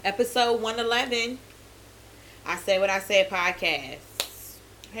Episode 111. I Say What I Said podcast.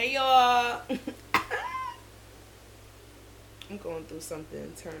 Hey, y'all. I'm going through something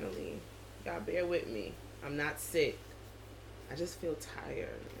internally. Y'all bear with me. I'm not sick. I just feel tired.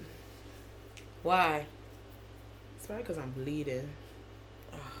 Why? It's probably because I'm bleeding.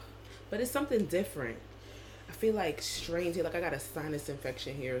 But it's something different. I feel like strange. Like I got a sinus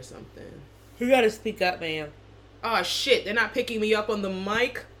infection here or something. You gotta speak up, man. Oh, shit. They're not picking me up on the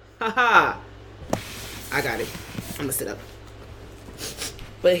mic? Haha. I got it. I'm gonna sit up.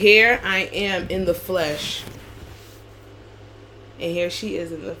 But here I am in the flesh. And here she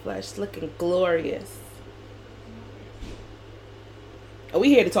is in the flesh, looking glorious. Are we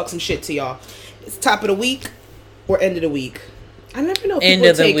here to talk some shit to y'all? It's top of the week or end of the week. I never know if End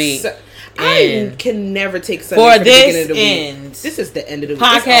people of the take week. I can never take Sunday For the this beginning of the end. week. This is the end of the week.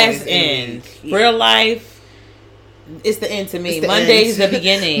 Podcast end. Yeah. Real life, it's the end to me. It's the Monday's end. the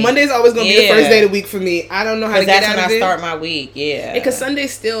beginning. Monday's always going to be the first day of the week for me. I don't know how to get that's out when of I it. start my week, yeah. Because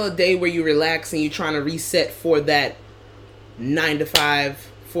Sunday's still a day where you relax and you're trying to reset for that 9 to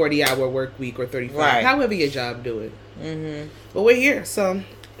 5, 40-hour work week or 35. Right. However your job do it. Mm-hmm. But we're here, so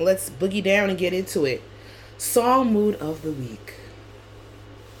let's boogie down and get into it. Song mood of the week.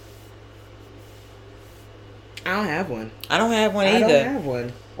 I don't have one. I don't have one either. I don't have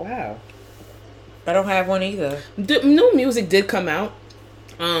one. Wow. I don't have one either. New music did come out.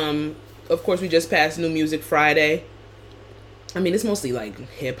 Of course, we just passed New Music Friday. I mean, it's mostly like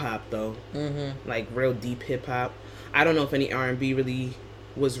hip hop though, like real deep hip hop. I don't know if any R&B really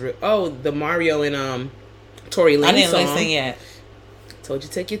was. The Mario and Tory Lanez I didn't song. listen yet. Told you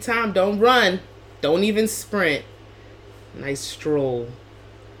take your time. Don't run. Don't even sprint. Nice stroll.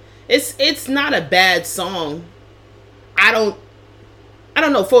 It's not a bad song. I don't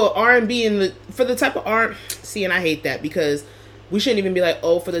know, for R&B and for the type of see, and I hate that because we shouldn't even be like,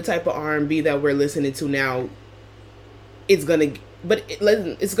 oh, for the type of R&B that we're listening to now, it's gonna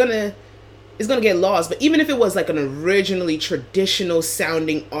get lost. But even if it was like an originally traditional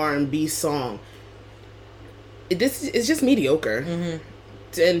sounding R&B song, it's just mediocre.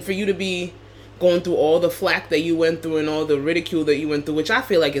 Mm-hmm. And for you to be going through all the flack that you went through and all the ridicule that you went through, which I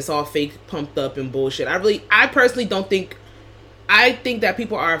feel like it's all fake, pumped up and bullshit. I personally don't think. I think that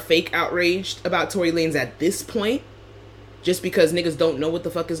people are fake outraged about Tory Lanez at this point, just because niggas don't know what the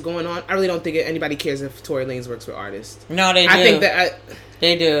fuck is going on. I really don't think anybody cares if Tory Lanez works for artists. No, they do. I think that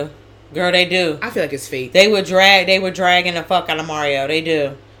they do. Girl, they do. I feel like it's fake. They were dragging the fuck out of Mario. They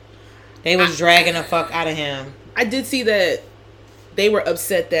do. They was dragging the fuck out of him. I did see that they were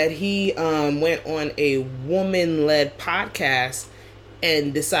upset that he went on a woman-led podcast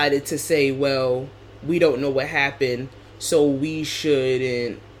and decided to say, well, we don't know what happened, so we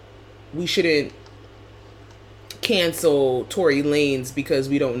shouldn't cancel Tory Lanez because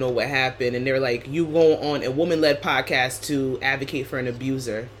we don't know what happened. And they're like, you go on a woman-led podcast to advocate for an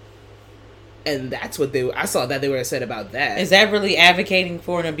abuser. And that's what I saw that they were upset about that. Is that really advocating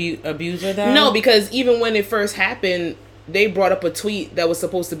for an abuser though? No, because even when it first happened, they brought up a tweet that was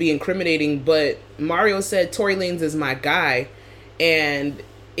supposed to be incriminating, but Mario said Tory Lanez is my guy, and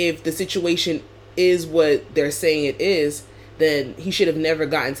if the situation is what they're saying it is, then he should have never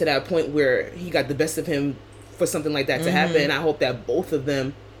gotten to that point where he got the best of him for something like that to happen. And I hope that both of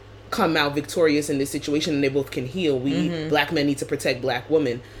them come out victorious in this situation and they both can heal. Black men need to protect black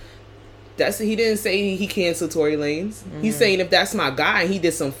women. He didn't say he canceled Tory Lanez. He's saying if that's my guy, he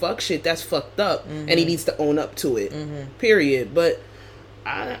did some fuck shit, that's fucked up, and he needs to own up to it. Period. But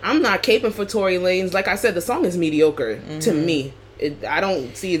I'm not caping for Tory Lanez. Like I said, the song is mediocre to me. I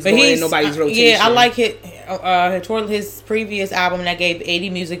don't see it's going in nobody's rotation. Yeah, I like it. His previous album that gave 80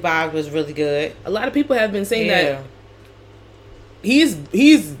 Music Vibes was really good. A lot of people have been saying that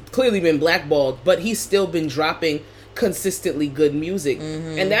he's clearly been blackballed, but he's still been dropping consistently good music.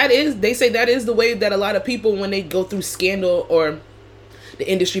 And they say that is the way that a lot of people, when they go through scandal or the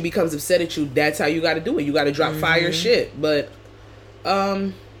industry becomes upset at you, that's how you got to do it. You got to drop fire shit. But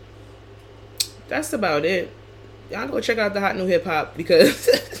that's about it. Y'all go check out the hot new hip hop, because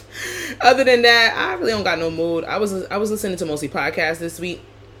other than that, I really don't got no mood. I was listening to mostly podcasts this week,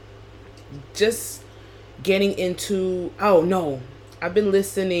 just getting into. Oh no, I've been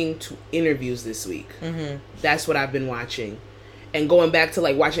listening to interviews this week. That's what I've been watching, and going back to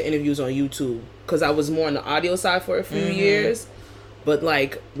like watching interviews on YouTube, because I was more on the audio side for a few years, but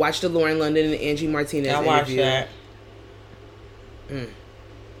like watch the Lauren London and Angie Martinez interview. I watched that.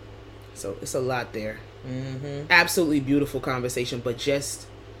 So it's a lot there. Absolutely beautiful conversation, but just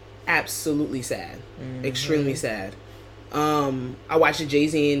absolutely sad. Extremely sad. I watched the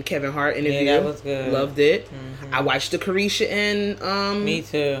Jay-Z and Kevin Hart interview. Yeah, that was good. Loved it. Mm-hmm. I watched the Carisha and me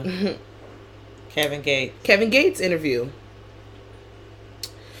too. Kevin Gates interview.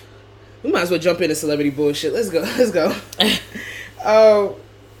 We might as well jump into celebrity bullshit. Let's go.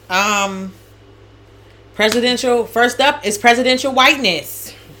 Presidential. First up is presidential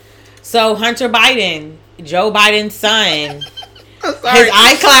whiteness. So Hunter Biden, Joe Biden's son. I'm sorry. His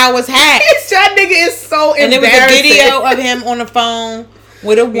iCloud was hacked. That nigga is so embarrassing. And there was a video of him on the phone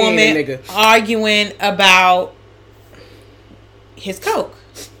with a woman arguing about his coke.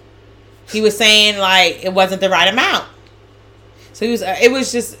 He was saying like it wasn't the right amount. So he was. It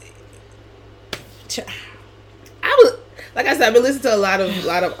was just. Like I said, I've been listening to a lot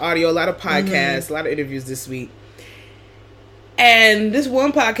of audio, a lot of podcasts, a lot of interviews this week. And this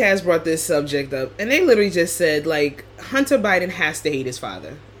one podcast brought this subject up, and they literally just said, like, Hunter Biden has to hate his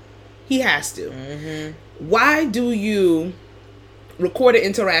father. He has to. Mm-hmm. Why do you record an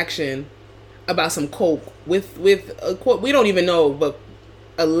interaction about some coke with a quote, we don't even know, but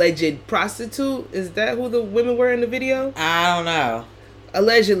alleged prostitute? Is that who the women were in the video? I don't know.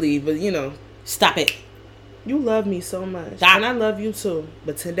 Allegedly, but you know. Stop it. You love me so much. Stop. And I love you too.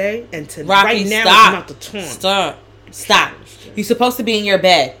 But today and tonight, Rocky, right now, stop. is not the time. Stop. You're supposed to be in your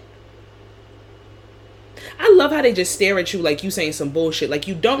bed. I love how they just stare at you like you saying some bullshit. Like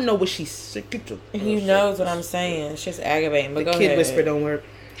you don't know what she's sick of. He knows what I'm saying. It's just aggravating. But the go kid ahead. whisper don't work.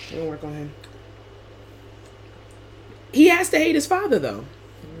 It don't work on him. He has to hate his father though.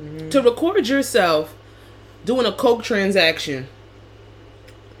 Mm-hmm. To record yourself doing a coke transaction,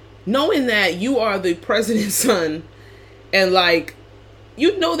 knowing that you are the president's son, and like,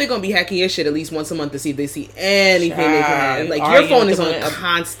 you know they're gonna be hacking your shit at least once a month to see if they see anything they can have. Like your phone is on a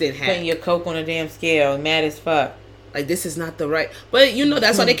constant hack. Putting your coke on a damn scale, mad as fuck. Like this is not the right. But you know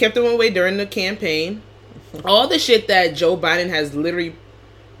that's why they kept him away during the campaign. All the shit that Joe Biden has literally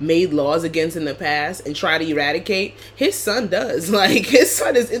made laws against in the past and try to eradicate, his son does. Like his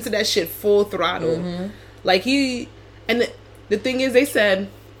son is into that shit full throttle. Mm-hmm. Like the thing is, they said,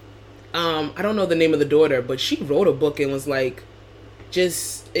 I don't know the name of the daughter, but she wrote a book and was like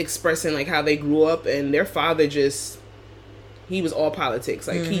just expressing like how they grew up, and their father he was all politics.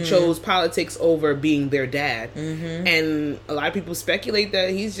 Like he chose politics over being their dad. Mm-hmm. And a lot of people speculate that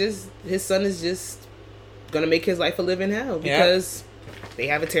his son is just gonna make his life a living hell because they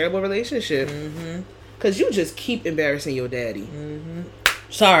have a terrible relationship. Because you just keep embarrassing your daddy.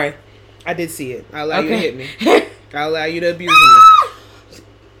 Sorry. I did see it. I'll allow you to hit me. I'll allow you to abuse me.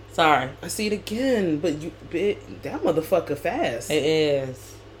 Sorry. I see it again, but that motherfucker fast. It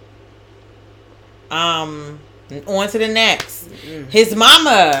is. On to the next. His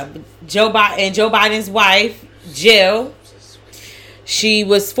mama, Joe Biden's wife, Jill, she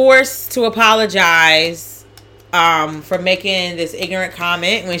was forced to apologize for making this ignorant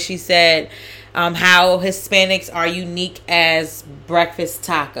comment when she said how Hispanics are unique as breakfast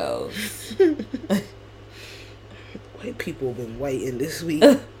tacos. White people have been whiting this week.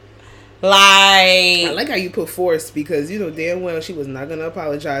 I like how you put forced, because you know damn well she was not gonna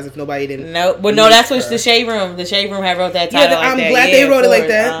apologize if nobody didn't. No, but no, that's what the Shade Room had wrote that title. Yeah, I'm glad they wrote it like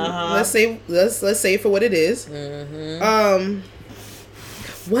that. Uh-huh. Let's say it for what it is.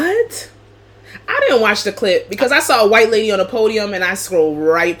 What? I didn't watch the clip because I saw a white lady on a podium and I scrolled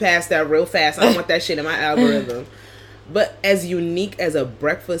right past that real fast. I don't want that shit in my algorithm. But as unique as a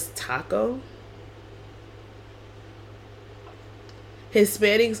breakfast taco.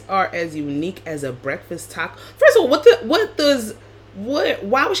 Hispanics are as unique as a breakfast taco. First of all,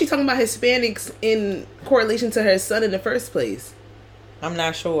 why was she talking about Hispanics in correlation to her son in the first place? I'm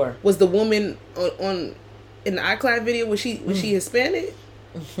not sure. Was the woman on in the iCloud video, was she Hispanic?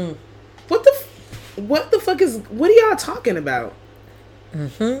 Mm-hmm. What the fuck what are y'all talking about?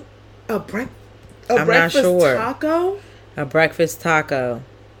 A breakfast taco? A breakfast taco.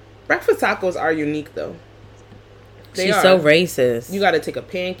 Breakfast tacos are unique though. She's so racist. You got to take a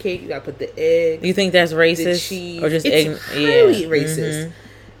pancake. You got to put the egg. You think that's racist? The cheese. Or just highly racist.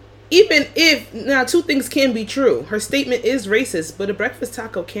 Even if now two things can be true. Her statement is racist, but a breakfast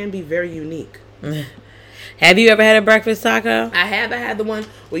taco can be very unique. Have you ever had a breakfast taco? I have. I had the one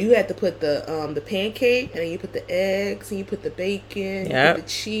where you had to put the pancake, and then you put the eggs, and you put the bacon, you put the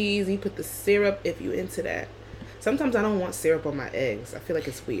cheese, and you put the syrup. If you into that. Sometimes I don't want syrup on my eggs. I feel like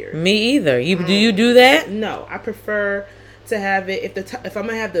it's weird. Me either. Do you do that? No, I prefer to have it if I'm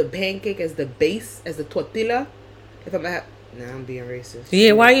gonna have the pancake as the base, as the tortilla. If I'm gonna have, I'm being racist.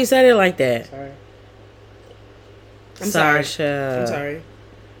 Yeah, why you said it like that? Sorry. I'm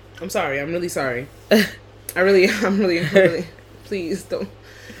sorry. I'm really sorry. I'm really. Please don't.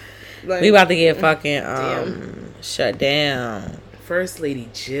 We about to get fucking Shut down. First Lady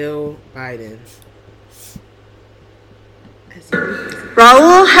Jill Biden.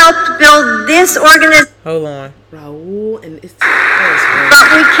 Raul helped build this organization. Hold on. Raul and it's But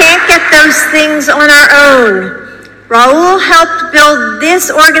we can't get those things on our own. Raul helped build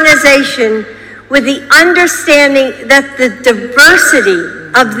this organization with the understanding that the diversity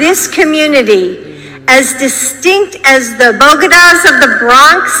of this community, as distinct as the Bogotas of the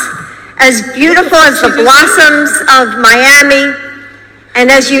Bronx, as beautiful as the blossoms of Miami, and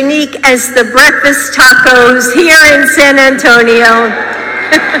as unique as the breakfast tacos here in San Antonio.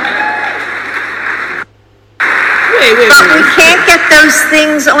 But we can't get those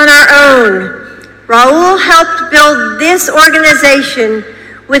things on our own. Raul helped build this organization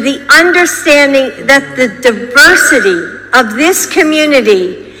with the understanding that the diversity of this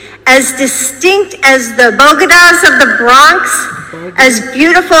community, as distinct as the Bogotas of the Bronx, as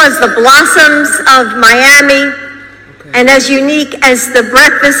beautiful as the blossoms of Miami, and as unique as the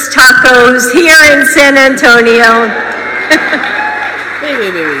breakfast tacos here in San Antonio.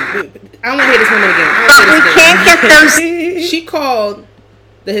 Wait. I want to hear this woman again. But we can't get those. She called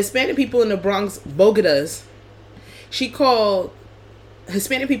the Hispanic people in the Bronx Bogotas. She called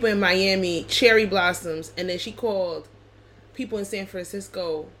Hispanic people in Miami cherry blossoms, and then she called people in San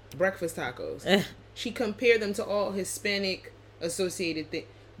Francisco breakfast tacos. She compared them to all Hispanic associated things.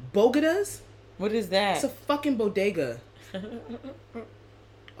 Bogotas? What is that? It's a fucking bodega.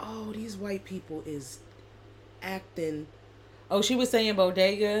 Oh, these white people is acting. Oh, she was saying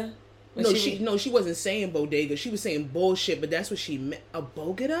bodega? She wasn't saying bodega. She was saying bullshit, but that's what she meant. A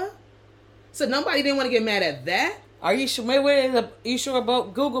bogota? So nobody didn't want to get mad at that? Are you sure? Are you sure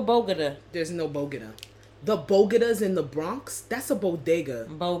about Google Bogota? There's no Bogota. The Bogotas in the Bronx? That's a bodega.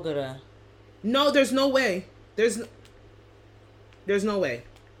 Bogota. No, there's no way. There's no way.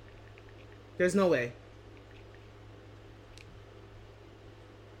 There's no way.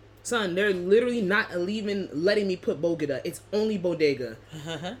 Son, they're literally not even letting me put Bogota. It's only bodega.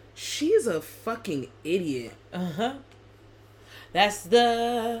 She's a fucking idiot. That's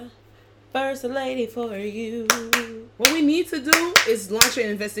the first lady for you. What we need to do is launch an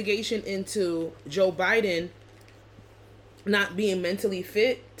investigation into Joe Biden not being mentally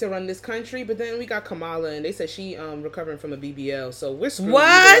fit to run this country. But then we got Kamala, and they said she recovering from a BBL. So we're screwed.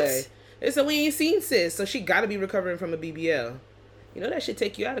 What? They said we ain't seen sis, so she got to be recovering from a BBL. You know that should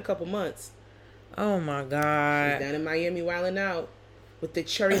take you out a couple months. Oh my God. She's down in Miami wilding out with the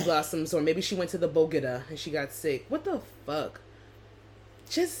cherry blossoms, or maybe she went to the Bogota and she got sick. What the fuck?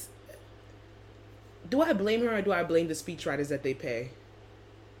 Just, do I blame her or do I blame the speechwriters that they pay?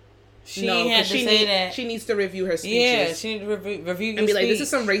 She had to say that. She needs to review her speeches. Yeah, she need to review your speech. And be like, this is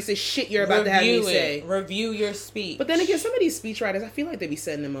some racist shit you're about to have me say. Review your speech. But then again, some of these speechwriters, I feel like they be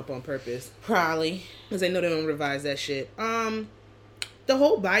setting them up on purpose. Probably. Because they know they don't revise that shit. The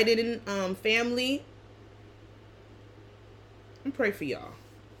whole Biden family, I'm pray for y'all.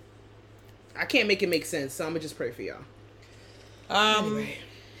 I can't make it make sense, so I'm gonna just pray for y'all. Anyway.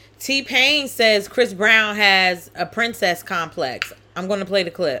 T-Pain says Chris Brown has a princess complex. I'm gonna play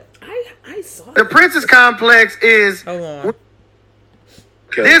the clip. I saw the princess complex is. Hold on.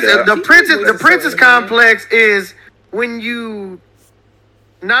 The princess complex is when you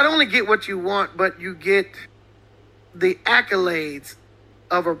not only get what you want, but you get the accolades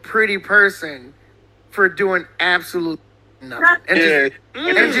of a pretty person for doing absolutely nothing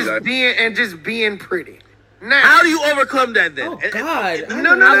and just being pretty. Now, how do you overcome that then? Oh God!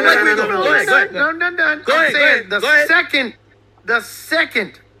 No. Go ahead. The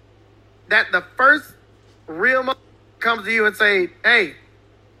second that the first real comes to you and say, "Hey,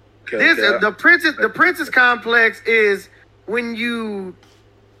 the princess complex is when you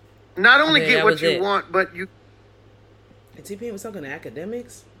not only get what you want, but you." And T-Pain was talking to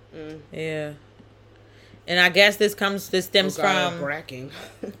academics. Yeah, and I guess this stems from bracking.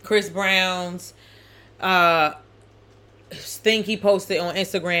 Chris Brown's thing he posted on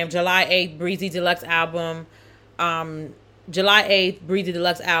Instagram, July 8th, Breezy Deluxe album. July 8th, Breezy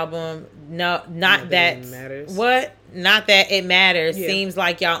Deluxe album. No, not that it matters. What? Not that it matters. Yeah. Seems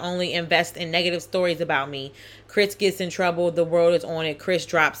like y'all only invest in negative stories about me. Chris gets in trouble. The world is on it. Chris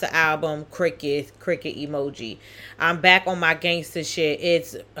drops the album. Cricket emoji. I'm back on my gangster shit.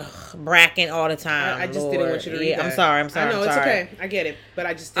 It's bracking all the time. I just didn't want you to read that. I'm sorry. I know, it's okay. I get it. But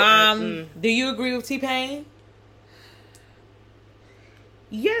I just didn't. Do you agree with T-Pain?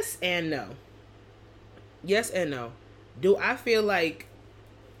 Yes and no. Yes and no. Do I feel like,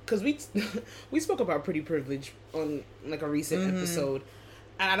 because we spoke about pretty privilege on like a recent episode,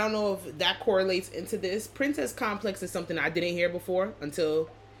 and I don't know if that correlates into this. Princess complex is something I didn't hear before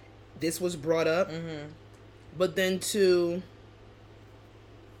until this was brought up. but then to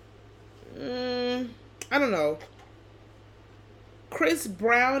I don't know. Chris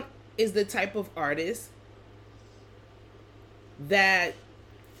Brown is the type of artist that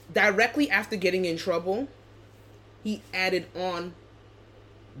directly after getting in trouble, he added on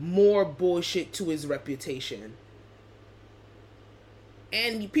more bullshit to his reputation.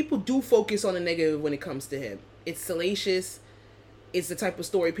 And people do focus on the negative when it comes to him. It's salacious. It's the type of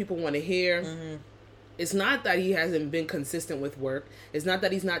story people want to hear. Mm-hmm. It's not that he hasn't been consistent with work. It's not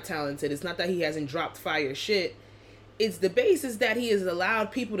that he's not talented. It's not that he hasn't dropped fire shit. It's the basis that he has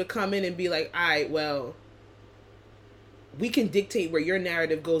allowed people to come in and be like, all right, well, we can dictate where your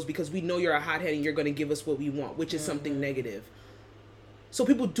narrative goes because we know you're a hothead and you're going to give us what we want, which is something negative. So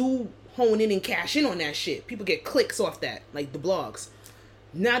people do hone in and cash in on that shit. People get clicks off that, like the blogs.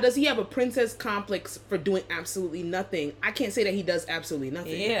 Now, does he have a princess complex for doing absolutely nothing? I can't say that he does absolutely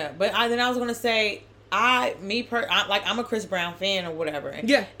nothing. Yeah, but then I was gonna say, I'm a Chris Brown fan or whatever.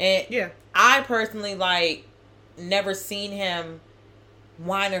 Yeah, and yeah. I personally never seen him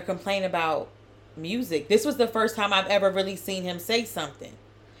whine or complain about music. This was the first time I've ever really seen him say something.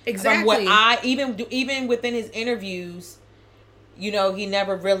 Exactly. From what even within his interviews, he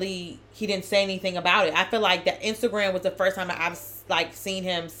didn't say anything about it. I feel like that Instagram was the first time I've seen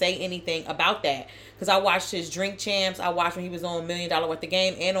him say anything about that, because I watched his Drink Champs. I watched when he was on $1 Million Worth of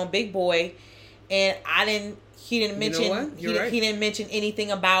Game and on Big Boy, and he didn't mention he didn't mention anything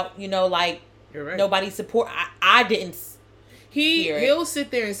about You're right. Nobody support. I didn't. He'll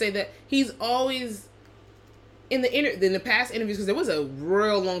sit there and say that he's always in the past interviews, because there was a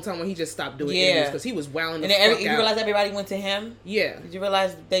real long time when he just stopped doing interviews because he was wilding the fuck out. You realize everybody went to him? Yeah. Did you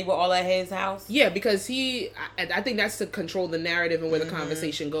realize they were all at his house? Yeah, because I think that's to control the narrative and where the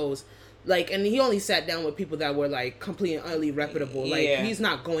conversation goes. And he only sat down with people that were completely and utterly reputable. He's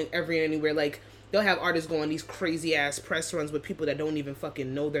not going anywhere. They'll have artists go on these crazy ass press runs with people that don't even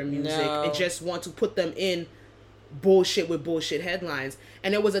fucking know their music and just want to put them in bullshit with bullshit headlines.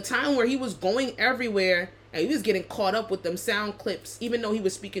 And there was a time where he was going everywhere and he was getting caught up with them sound clips. Even though he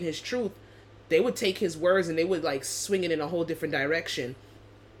was speaking his truth, they would take his words and they would swing it in a whole different direction.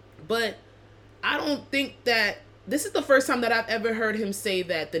 But I don't think that this is the first time that I've ever heard him say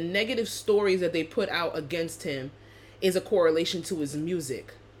that the negative stories that they put out against him is a correlation to his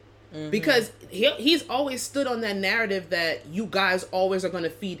music. Mm-hmm. Because he's always stood on that narrative that you guys always are going to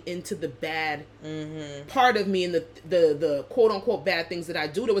feed into the bad part of me and the quote unquote bad things that I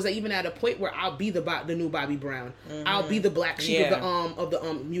do. There was even at a point where I'll be the new Bobby Brown. I'll be the black sheep of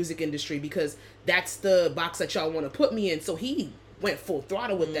the music industry, because that's the box that y'all want to put me in. So he went full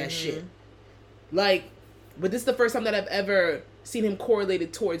throttle with that shit. But this is the first time that I've ever seen him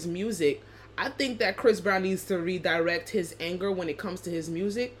correlated towards music. I think that Chris Brown needs to redirect his anger when it comes to his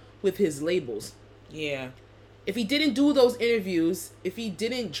music with his labels. Yeah. If he didn't do those interviews, if he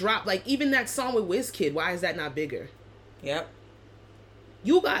didn't drop even that song with Wizkid, why is that not bigger? Yep.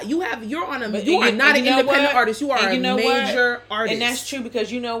 You're not an independent artist. You are a major artist. And that's true,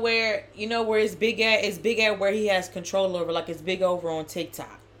 because you know where it's big at? It's big at where he has control over. It's big over on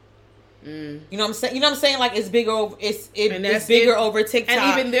TikTok. You know what I'm saying? It's bigger over. It's bigger over TikTok.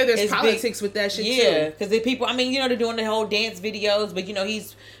 And even there's politics with that shit too. Yeah, because the people. They're doing the whole dance videos, but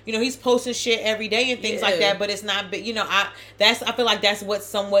he's posting shit every day and things like that. But it's not big. I feel like that's what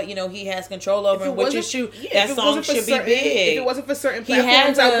somewhat he has control over, and which is true. That song should be big. If it wasn't for certain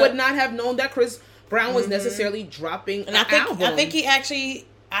platforms, I would not have known that Chris Brown was necessarily dropping an album. I think he actually.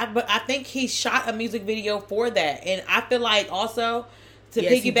 I think he shot a music video for that, and I feel like also. To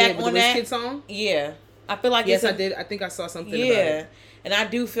piggyback on that Wizkid song? Yeah. I feel like I did. I think I saw something about it. And I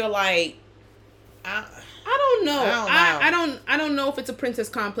do feel like I don't know. I don't know if it's a princess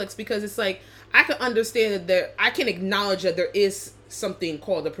complex, because it's I can understand that I can acknowledge that there is something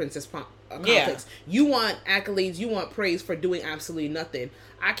called a princess complex. Yeah. You want accolades, you want praise for doing absolutely nothing.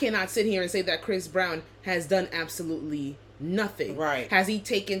 I cannot sit here and say that Chris Brown has done absolutely nothing. Right. Has he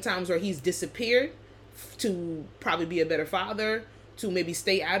taken times where he's disappeared to probably be a better father, to maybe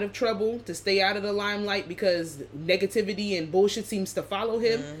stay out of trouble, to stay out of the limelight because negativity and bullshit seems to follow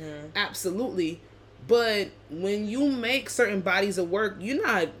him? Absolutely. But when you make certain bodies of work, you're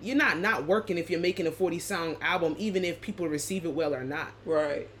not working if you're making a 40-song album, even if people receive it well or not.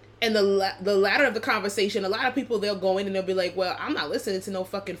 Right. And the latter of the conversation, a lot of people, they'll go in and they'll be like, well, I'm not listening to no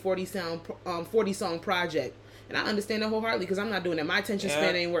fucking 40-song project. And I understand that wholeheartedly, because I'm not doing that. My attention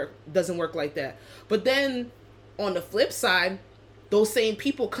span doesn't work like that. But then on the flip side, those same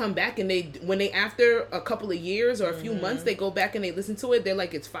people come back and when they after a couple of years or a few months, they go back and they listen to it, they're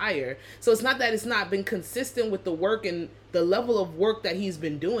like, it's fire. So it's not that it's not been consistent with the work and the level of work that he's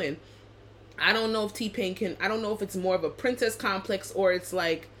been doing. I don't know if T-Pain can. I don't know if it's more of a princess complex or it's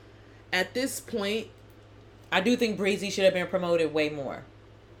like, at this point, I do think Breezy should have been promoted way more.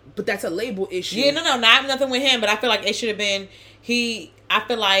 But that's a label issue. Yeah, no, not nothing with him. But I feel like it should have been I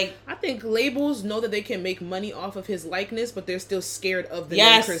think labels know that they can make money off of his likeness, but they're still scared of the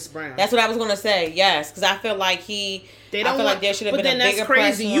name Chris Brown. That's what I was gonna say. Yes, because I feel like there should have been a bigger press run. But then that's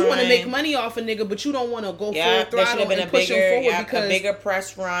crazy. You want to make money off a nigga, but you don't want to go full throttle and push him forward because a bigger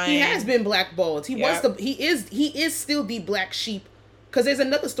press run. He has been blackballed. He is still the black sheep. Because there's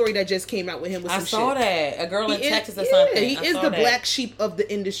another story that just came out with him with some shit. I saw that. A girl in Texas or something. He is the black sheep of the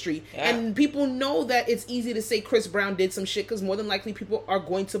industry. Yeah. And people know that it's easy to say Chris Brown did some shit because more than likely people are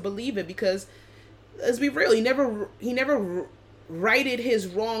going to believe it because, let's be real, he never righted his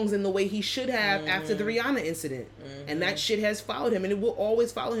wrongs in the way he should have after the Rihanna incident. And that shit has followed him and it will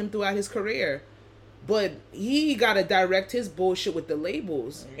always follow him throughout his career. But he gotta direct his bullshit with the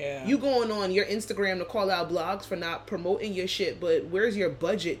labels. Yeah. You going on your Instagram to call out blogs for not promoting your shit, but where's your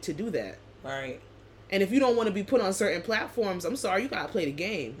budget to do that? Right. And if you don't want to be put on certain platforms, I'm sorry, you gotta play the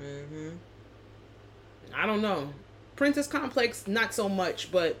game. I don't know. Princess Complex, not so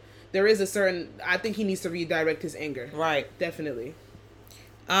much, but there is I think he needs to redirect his anger. Right. Definitely.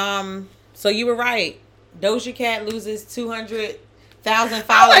 So you were right. Doja Cat loses 200,000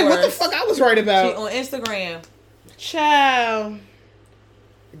 followers. I'm like, what the fuck I was right about? On Instagram. Child.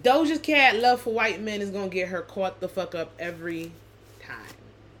 Doja Cat love for white men is gonna get her caught the fuck up every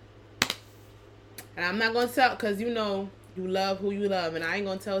time. And I'm not gonna tell, cause you know you love who you love, and I ain't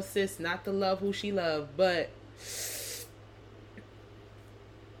gonna tell sis not to love who she love, but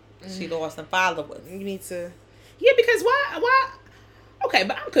she lost some followers. You need to, yeah, because why? Okay,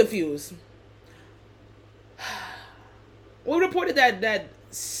 but I'm confused. We reported that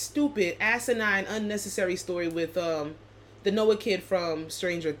stupid, asinine, unnecessary story with the Noah kid from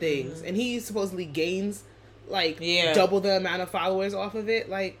Stranger Things, and he supposedly gains double the amount of followers off of it.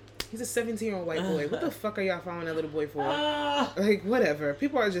 Like, he's a 17-year-old white boy. What the fuck are y'all following that little boy for? Like, whatever.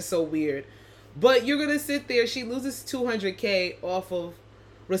 People are just so weird. But you're gonna sit there. She loses 200K off of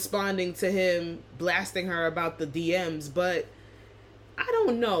responding to him blasting her about the DMs. But I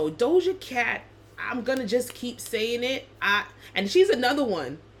don't know, Doja Cat. I'm gonna just keep saying it. And she's another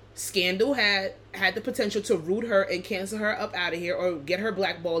one. Scandal had the potential to root her and cancel her up out of here or get her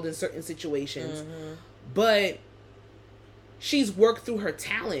blackballed in certain situations. But she's worked through her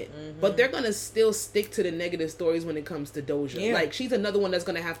talent. But they're gonna still stick to the negative stories when it comes to Doja. Yeah. Like, she's another one that's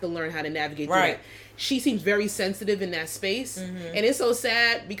gonna have to learn how to navigate through that. She seems very sensitive in that space. And it's so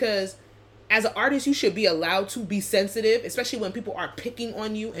sad because as an artist, you should be allowed to be sensitive, especially when people are picking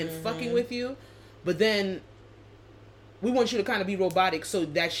on you and fucking with you. But then we want you to kind of be robotic, so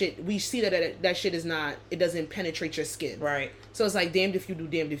that shit, we see that shit is not, it doesn't penetrate your skin. Right. So it's like, damned if you do,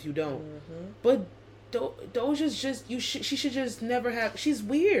 damned if you don't. But Doja's just, she should just never have, she's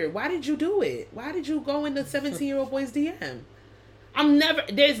weird. Why did you do it? Why did you go in the 17-year-old boy's DM?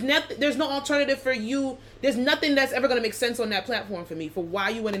 There's no alternative for you. There's nothing that's ever going to make sense on that platform for me for why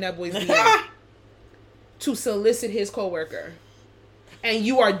you went in that boy's DM to solicit his coworker. And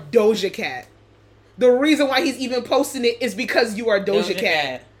you are Doja Cat. The reason why he's even posting it is because you are Doja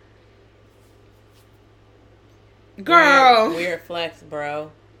Cat. Girl. Weird flex,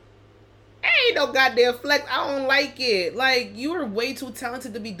 bro. Ain't no goddamn flex. I don't like it. Like, you are way too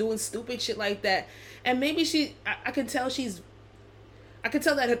talented to be doing stupid shit like that. And maybe I can tell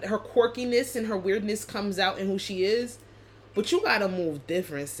that her quirkiness and her weirdness comes out in who she is. But you gotta move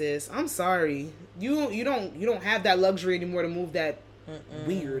different, sis. I'm sorry. You don't have that luxury anymore to move that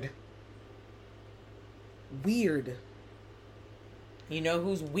weird. Weird. You know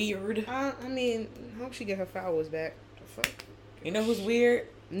who's weird? I mean, I hope she get her followers back. The fuck? You know who's weird?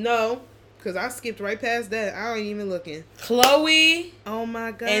 No, because I skipped right past that. I ain't even looking. Chloe. Oh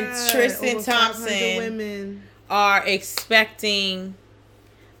my God. And Tristan Thompson women are expecting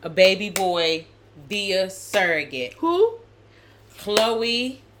a baby boy via surrogate. Who?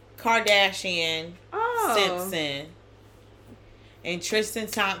 Khloe Kardashian Simpson and Tristan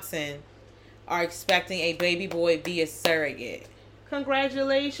Thompson are expecting a baby boy via surrogate.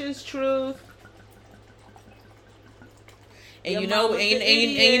 Congratulations, Truth. And you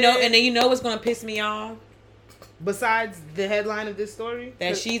know what's gonna piss me off? Besides the headline of this story,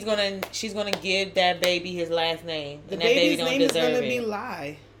 that she's gonna give that baby his last name, the and that baby don't name deserve is gonna be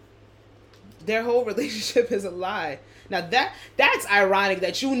lie. Their whole relationship is a lie. Now that's ironic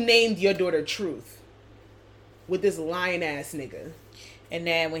that you named your daughter Truth with this lying ass nigga. And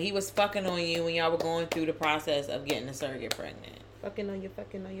then when he was fucking on you when y'all were going through the process of getting a surrogate pregnant. Fucking on you.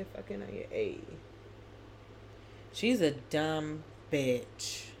 Hey. She's a dumb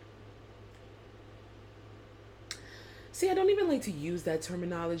bitch. See, I don't even like to use that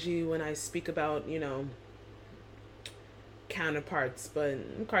terminology when I speak about, counterparts,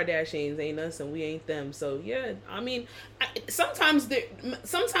 but Kardashians ain't us and we ain't them. So yeah, I mean, sometimes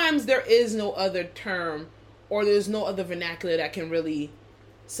there is no other term or there's no other vernacular that can really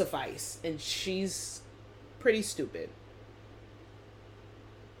suffice, and she's pretty stupid.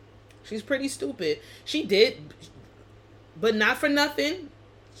 She's pretty stupid. She did, but not for nothing.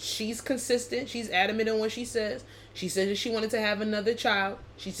 She's consistent. She's adamant in what she says. She said that she wanted to have another child.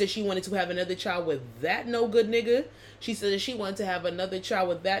 She said she wanted to have another child with that no good nigga. She said that she wanted to have another child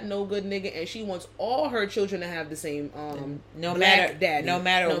with that no good nigga, and she wants all her children to have the same black daddy. No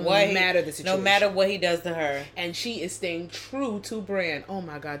matter the situation. No matter what he does to her. And she is staying true to brand. Oh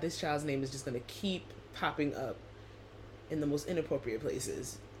my God, this child's name is just gonna keep popping up in the most inappropriate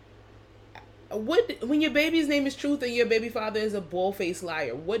places. When your baby's name is Truth and your baby father is a bull-faced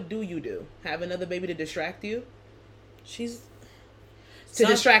liar, what do you do? Have another baby to distract you?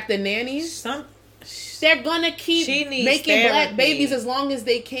 Distract the nannies? They're gonna keep making black babies as long as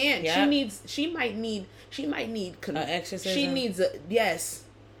they can. Yep. She might need an exorcism. She needs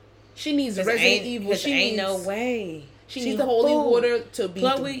She needs Resident Evil. Ain't no way. She needs holy water to be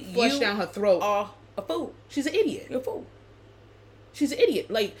flushed down her throat. A fool. She's an idiot. You're a fool. She's an idiot.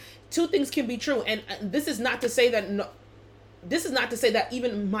 Like, two things can be true, and this is not to say that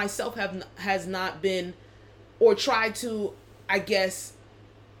even myself has not been or tried to, I guess,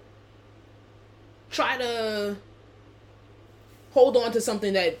 try to hold on to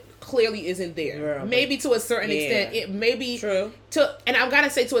something that clearly isn't there. Yeah, maybe to a certain extent, it may be true. And I've got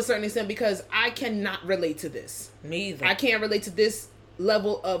to say to a certain extent, because I cannot relate to this. Me either. I can't relate to this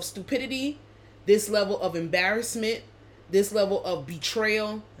level of stupidity, this level of embarrassment, this level of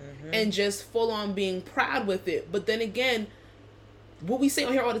betrayal, and just full on being proud with it. But then again, what we say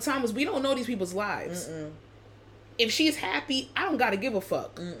on here all the time is we don't know these people's lives. If she's happy, I don't gotta give a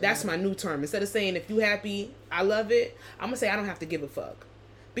fuck. That's my new term. Instead of saying if you happy, I love it, I'm gonna say I don't have to give a fuck,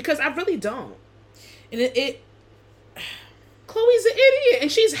 because I really don't. And Chloe's an idiot,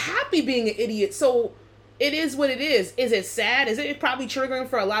 and she's happy being an idiot. So it is what it is. Is it sad? Is it probably triggering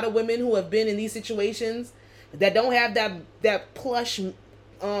for a lot of women who have been in these situations that don't have that plush few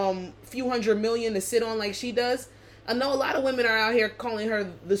 $100 million to sit on like she does? I know a lot of women are out here calling her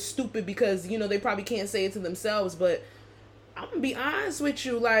the stupid because, they probably can't say it to themselves, but I'm gonna be honest with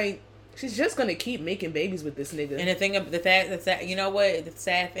you, like, she's just gonna keep making babies with this nigga. And the fact that you know what, the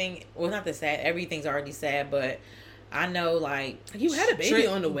sad thing, well, not the sad, everything's already sad, but I know, like, you had a baby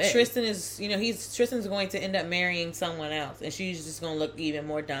on the way. Tristan is, Tristan's going to end up marrying someone else, and she's just going to look even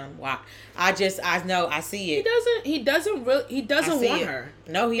more dumb. Why? I know, I see it. He doesn't want her.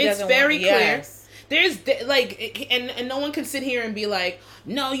 No, he doesn't. It's very clear. Yes. There's like, and no one can sit here and be like,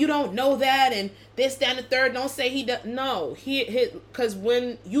 no, you don't know that, and this, that, and the third. Don't say he does. No, because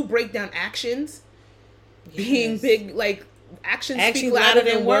when you break down actions, being big, like, actions speak louder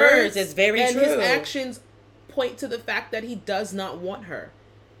than words. It's very true. And his actions point to the fact that he does not want her.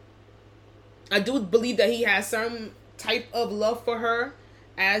 I do believe that he has some type of love for her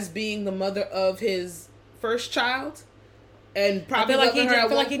as being the mother of his first child, and probably I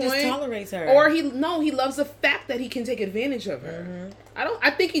feel like he just tolerates her, or he loves the fact that he can take advantage of her.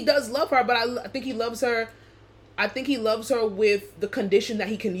 I think he does love her, but I think he loves her. I think he loves her with the condition that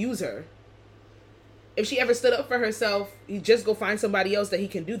he can use her. If she ever stood up for herself, he'd just go find somebody else that he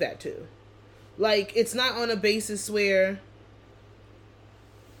can do that to. Like, it's not on a basis where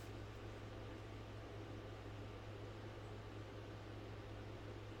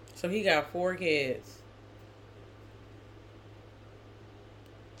so he got 4 kids.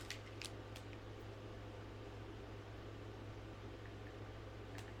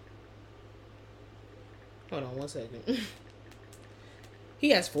 Hold on 1 second.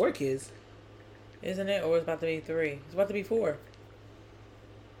 He has 4 kids. Isn't it? Or it's about to be 3. It's about to be 4.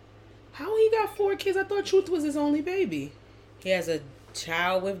 How he got 4 kids? I thought Truth was his only baby. He has a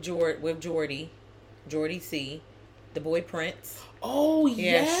child with Jordy C, the boy Prince. Oh, he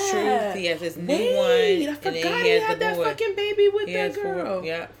has Truth. He has his new one. I forgot he had that fucking baby with that girl.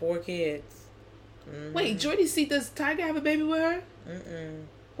 4 kids. Wait, Jordy C, does Tiger have a baby with her?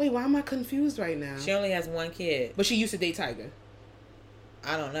 Wait, why am I confused right now? She only has 1 kid. But she used to date Tiger.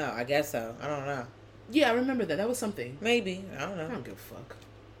 I don't know. I guess so. I don't know. Yeah, I remember that. That was something. Maybe. I don't know. I don't give a fuck.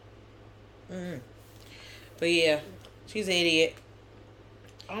 But yeah, she's an idiot.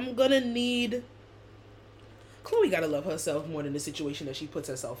 I'm gonna need... Chloe gotta love herself more than the situation that she puts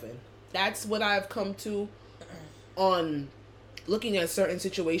herself in. That's what I've come to on looking at certain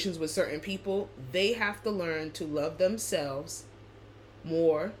situations with certain people. They have to learn to love themselves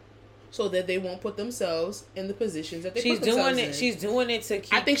more so that they won't put themselves in the positions that they She's put themselves doing in. it. She's doing it to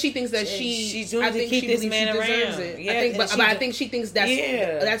keep. I think she thinks that she's doing it to keep this man around. Yeah, but I think she thinks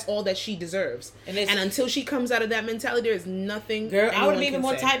that's all that she deserves. And until she comes out of that mentality, there is nothing. Girl, I would have even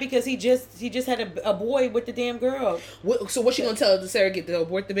more tight because he just had a boy with the damn girl. So what's she gonna tell the surrogate to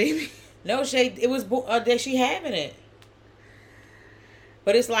abort the baby? No, it was that she having it.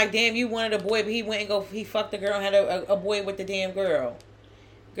 But it's like, damn, you wanted a boy, but he fucked the girl and had a boy with the damn girl.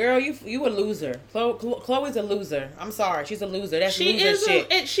 Girl, you a loser. Chloe's a loser. I'm sorry, she's a loser. That's loser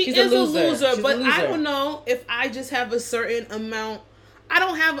shit. She's a loser. But I don't know if I just have a certain amount. I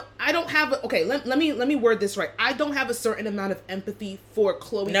don't have. Okay, let me word this right. I don't have a certain amount of empathy for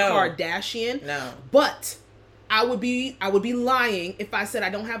Khloe Kardashian. No, but I would be lying if I said I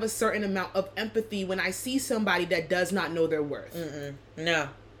don't have a certain amount of empathy when I see somebody that does not know their worth. No,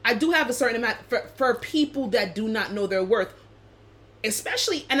 I do have a certain amount for people that do not know their worth.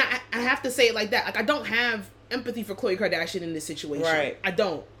 Especially, and I have to say it like that. Like, I don't have empathy for Khloe Kardashian in this situation. Right. I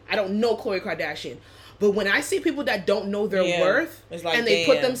don't know Khloe Kardashian. But when I see people that don't know their worth, like, and they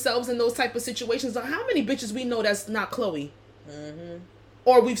put themselves in those type of situations, like, how many bitches we know that's not Khloe? Mm-hmm.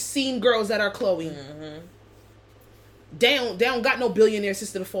 Or we've seen girls that are Khloe. Mm-hmm. They don't got no billionaire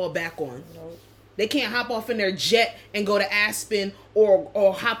sister to fall back on. Nope. They can't hop off in their jet and go to Aspen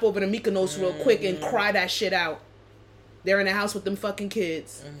or hop over to Mykonos real quick and cry that shit out. They're in the house with them fucking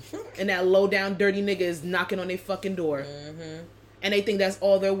kids. Mm-hmm. And that low down dirty nigga is knocking on their fucking door. Mm-hmm. And they think that's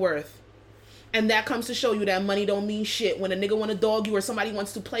all they're worth. And that comes to show you that money don't mean shit. When a nigga want to dog you or somebody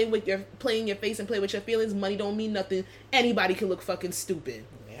wants to play in your face and play with your feelings, money don't mean nothing. Anybody can look fucking stupid.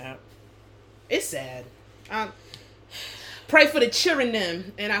 Yeah. It's sad. Pray for the children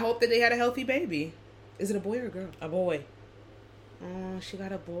them. And I hope that they had a healthy baby. Is it a boy or a girl? A boy. Oh, she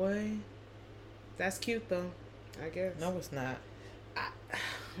got a boy. That's cute though. I guess. No, it's not.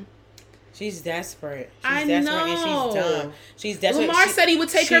 She's desperate. I know. And she's done. She's desperate. Lamar said he would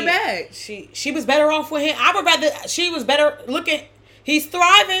take her back. She was better off with him. I would rather. She was better. Look at. He's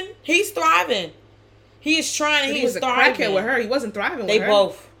thriving. He is trying. He was thriving. Crackhead with her. He wasn't thriving with her. They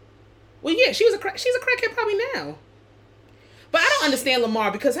both. Well, yeah, she's a crackhead probably now. But I don't understand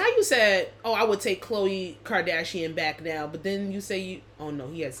Lamar because how you said, "Oh, I would take Khloe Kardashian back now," but then you say he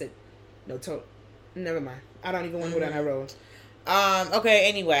had said, "No, never mind." I don't even want to go down that road. Okay,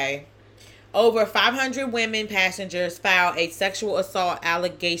 anyway. Over 500 women passengers filed a sexual assault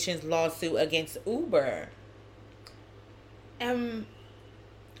allegations lawsuit against Uber. I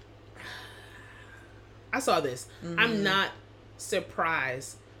saw this. Mm-hmm. I'm not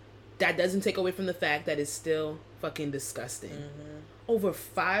surprised. That doesn't take away from the fact that it's still fucking disgusting. Mm-hmm. Over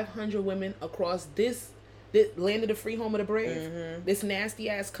 500 women across this land of the free, home of the brave, this nasty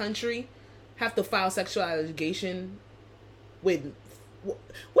ass country, have to file sexual allegation with.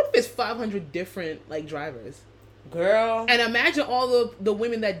 What if it's 500 different drivers, girl? And imagine all the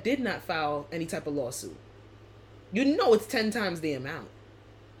women that did not file any type of lawsuit. It's 10 times the amount.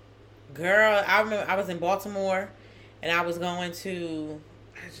 Girl, I remember I was in Baltimore, and I was going to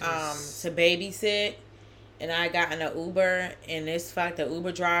babysit, and I got in an Uber, and the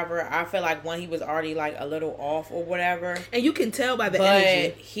Uber driver, I feel like he was already a little off or whatever, and you can tell by the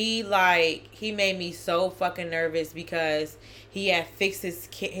energy. He made me so fucking nervous because he had fixed his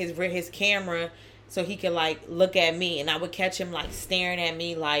camera so he could look at me, and I would catch him staring at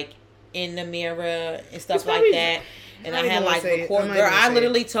me in the mirror and stuff like that. And I had record. Girl, I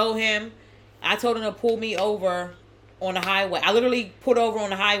literally told him to pull me over on the highway. I literally pulled over on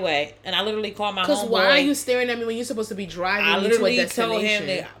the highway, and I literally called my homeboy. Because why are you staring at me when you're supposed to be driving? I literally told him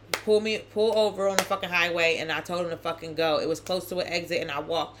to pull over on the fucking highway, and I told him to fucking go. It was close to an exit, and I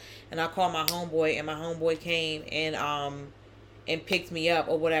walked, and I called my homeboy, and my homeboy came and picked me up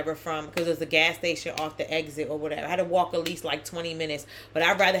or whatever because there's a gas station off the exit or whatever. I had to walk at least 20 minutes, but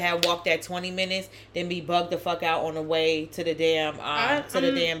I'd rather have walked that 20 minutes than be bugged the fuck out on the way to the damn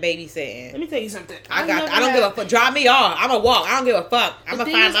babysitting. Let me tell you something. I don't give a fuck. Drop me off. I'm gonna walk. I don't give a fuck. I'm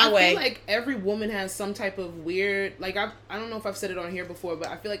gonna find my way. I feel like every woman has some type of weird, I don't know if I've said it on here before, but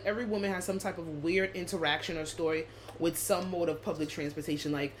I feel like every woman has some type of weird interaction or story with some mode of public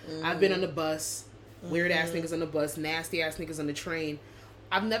transportation. I've been on the bus. Weird ass niggas on the bus, nasty ass niggas on the train.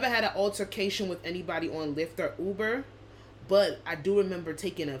 I've never had an altercation with anybody on Lyft or Uber, but I do remember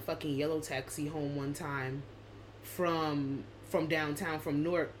taking a fucking yellow taxi home one time from downtown, from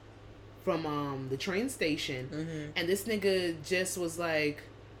Newark, from the train station, and this nigga just was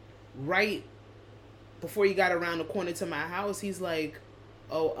right before he got around the corner to my house, he's like,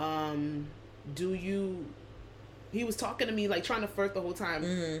 "Oh, he was talking to me trying to flirt the whole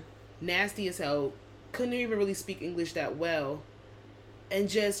time, nasty as hell." Couldn't even really speak English that well. and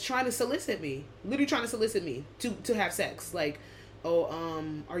just trying to solicit me. Literally trying to solicit me to have sex. Like, oh,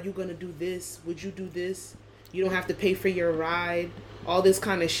 are you gonna do this? Would you do this? You don't have to pay for your ride. All this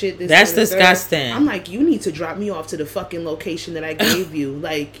kind of shit. That's disgusting. I'm like, you need to drop me off to the fucking location that I gave you.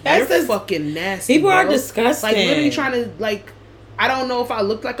 Like, you're fucking nasty. People are bro. disgusting. Like, literally trying to, like, I don't know if I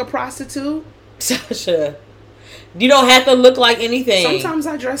look like a prostitute. Sasha, you don't have to look like anything. Sometimes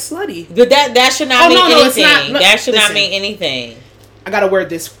I dress slutty. But that should not mean anything. It's not. Look, that should not listen, mean anything. I gotta word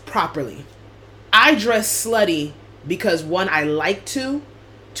this properly. I dress slutty because, one, I like to.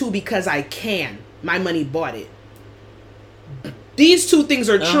 Two, because I can. My money bought it. These two things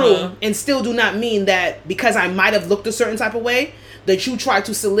are true and still do not mean that because I might have looked a certain type of way that you tried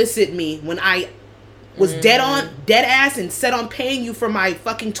to solicit me when I was dead ass and set on paying you for my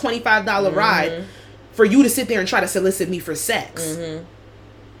fucking $25 ride for you to sit there and try to solicit me for sex.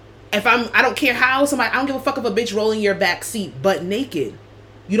 If I don't care how somebody, I don't give a fuck if a bitch rolling your back seat butt naked.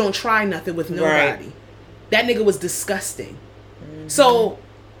 You don't try nothing with nobody. Right. That nigga was disgusting. So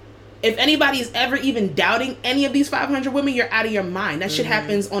if anybody's ever even doubting any of these 500 women, you're out of your mind. That shit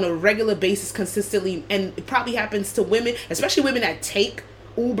happens on a regular basis consistently. And it probably happens to women, especially women that take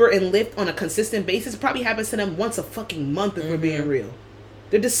Uber and Lyft on a consistent basis. It probably happens to them once a fucking month if we're being real.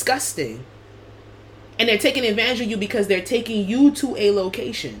 They're disgusting. And they're taking advantage of you because they're taking you to a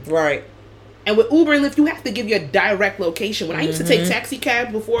location. Right. And with Uber and Lyft, you have to give your direct location. When I used to take taxi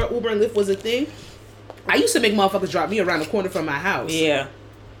cabs before Uber and Lyft was a thing, I used to make motherfuckers drop me around the corner from my house. Yeah.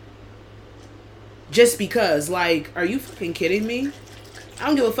 Just because, like, are you fucking kidding me? I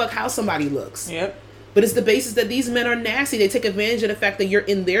don't give a fuck how somebody looks. Yep. But it's the basis that these men are nasty. They take advantage of the fact that you're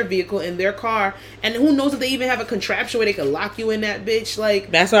in their vehicle, in their car, and who knows if they even have a contraption where they can lock you in that bitch.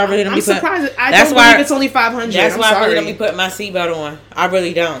 Like, that's why I really don't. I'm surprised. I don't believe it's only 500. That's why I really don't be putting my seatbelt on. I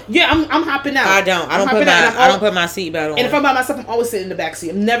really don't. Yeah, I'm hopping out. I don't put my seatbelt on. And if I'm by myself, I'm always sitting in the back seat.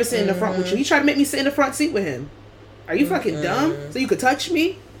 I'm never sitting in the front with you. You try to make me sit in the front seat with him. Are you fucking dumb? So you could touch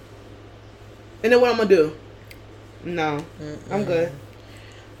me? And then what I'm gonna do? No, I'm good.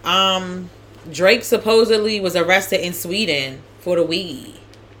 Drake supposedly was arrested in Sweden for the weed.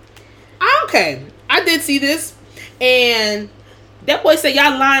 Okay, I did see this, and that boy said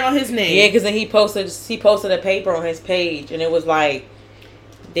y'all lying on his name. Yeah, because then he posted a paper on his page, and it was like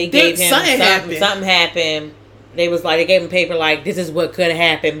they gave him something happened. They gave him paper like this is what could have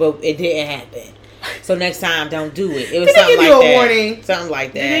happened, but it didn't happen. So next time, don't do it. It was something like that. Did they give you a warning? Something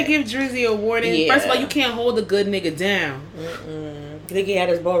like that. Did they give Drizzy a warning? Yeah. First of all, you can't hold a good nigga down. You think he had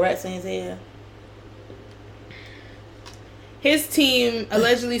his Borat in his head? His team,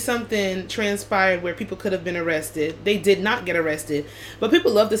 allegedly something transpired where people could have been arrested. They did not get arrested. But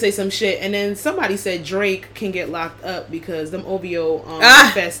people love to say some shit. And then somebody said Drake can get locked up because them OVO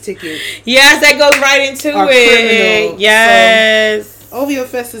Fest tickets. Yes, that goes right into it. Criminal. Yes. So, OVO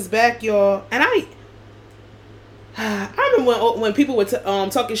Fest is back, y'all. And I remember when people were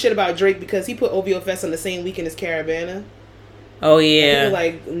talking shit about Drake because he put OVO Fest on the same weekend as Caravana. Oh, yeah. And people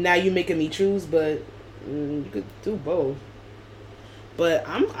like, now you making me choose, but you could do both. But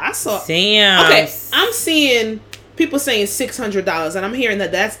I'm seeing people saying $600, and I'm hearing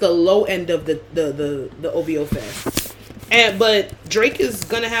that's the low end of the OVO Fest. But Drake is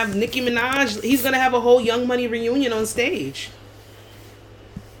gonna have Nicki Minaj. He's gonna have a whole Young Money reunion on stage.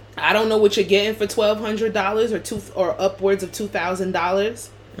 I don't know what you're getting for $1,200 or upwards of $2,000.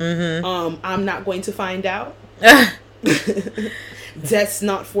 I'm not going to find out. That's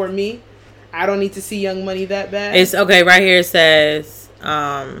not for me. I don't need to see Young Money that bad. It's okay. Right here it says,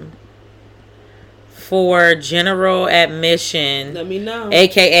 for general admission, let me know.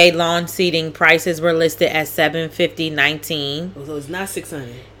 AKA lawn seating, prices were listed at $750.19. So it's not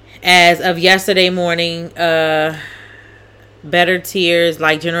 $600. As of yesterday morning, better tiers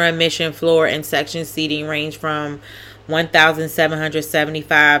like general admission, floor, and section seating range from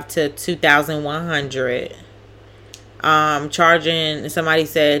 $1,775 to $2,100. Somebody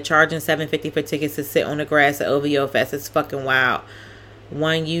said charging $750 for tickets to sit on the grass at OVO Fest is fucking wild.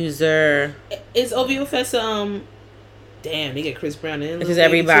 One user is OVO Fest. Damn, they get Chris Brown in. This is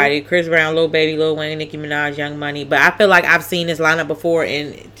everybody: Chris Brown, Lil Baby, Lil Wayne, Nicki Minaj, Young Money. But I feel like I've seen this lineup before,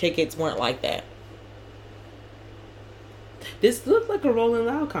 and tickets weren't like that. This looked like a Rolling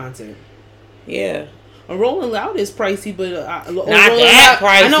Loud concert. Yeah. A Rolling Loud is pricey, but not that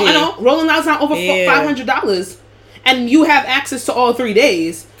pricey. I know. Rolling Loud's not over $500. And you have access to all 3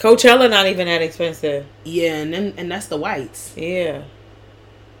 days. Coachella not even that expensive. Yeah, and that's the whites. Yeah.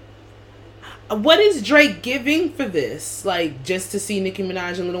 What is Drake giving for this? Like, just to see Nicki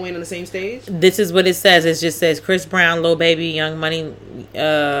Minaj and Lil Wayne on the same stage? This is what it says. It just says Chris Brown, Lil Baby, Young Money,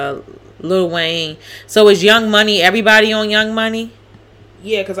 Lil Wayne. So is Young Money everybody on Young Money?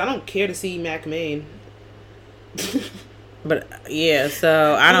 Yeah, because I don't care to see Mac Main. But yeah,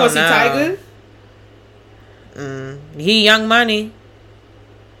 so I don't know. See Tiger? He Young Money.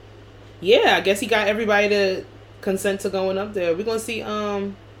 Yeah, I guess he got everybody to consent to going up there. We're gonna see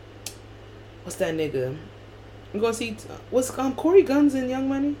what's that nigga? We're gonna see what's Corey Guns in Young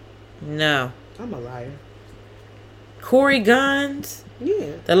Money? No. I'm a liar. Corey Guns?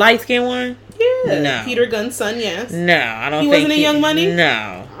 Yeah. The light skinned one? Yeah. No. Peter Gunn's son, yes. No, I don't he think wasn't in Young Money?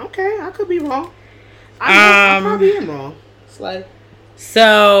 No. Okay, I could be wrong. I probably am wrong. It's like,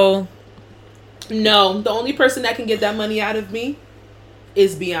 so no, the only person that can get that money out of me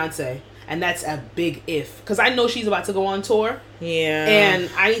is Beyonce. And that's a big if. Because I know she's about to go on tour. Yeah. And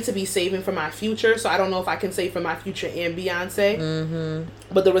I need to be saving for my future. So I don't know if I can save for my future and Beyonce. Mm-hmm.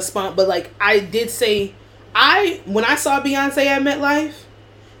 But the response, but like, I did say, when I saw Beyonce at MetLife,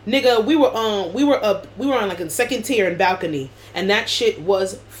 nigga, we were on like a second tier in balcony. And that shit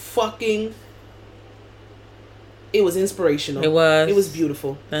was fucking, it was inspirational. It was. It was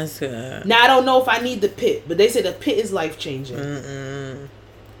beautiful. That's good. Now, I don't know if I need the pit, but they say the pit is life changing.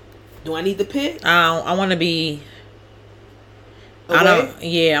 Do I need the pit? I want to be.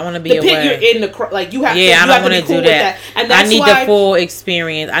 Away? I want to be the pit. away. You're in the like you have. Yeah, to, I don't want to do that. And that's I need why, the full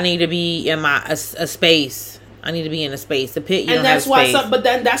experience. I need to be in a space. I need to be in a space. The pit. And that's why some. But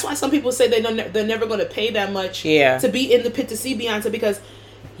then that's why some people say they're never going to pay that much. Yeah. To be in the pit to see Beyonce, because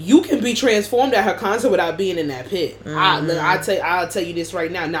you can be transformed at her concert without being in that pit. Mm-hmm. I'll tell you this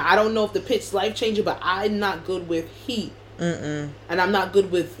right now. Now I don't know if the pit's life changing, but I'm not good with heat. And I'm not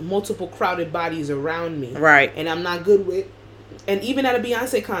good with multiple crowded bodies around me. Right. And I'm not good with, and even at a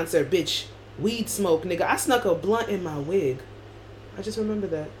Beyonce concert, bitch, weed smoke, nigga. I snuck a blunt in my wig. I just remember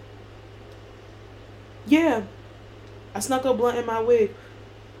that. Yeah. I snuck a blunt in my wig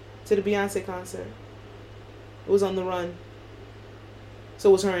to the Beyonce concert. It was on the run. So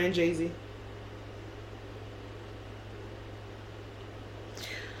it was her and Jay-Z.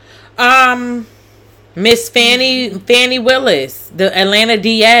 Miss Fannie Willis, the Atlanta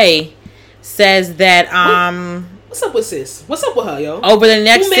DA, says that what's up with sis? What's up with her, yo? Over the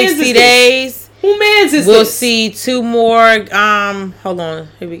next 60 days, who mans is we'll this? see 2 more. Hold on,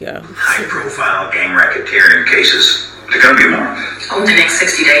 here we go. High-profile gang racketeering cases. There's gonna be more. Over the next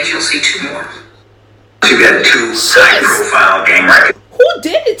 60 days, you'll see 2 more. You got 2 high-profile gang racketeering. Who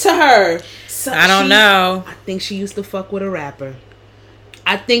did it to her? I don't know. I think she used to fuck with a rapper.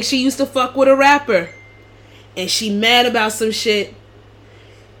 And she mad about some shit.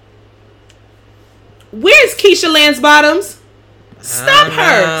 Where's Keisha Lance Bottoms? Stop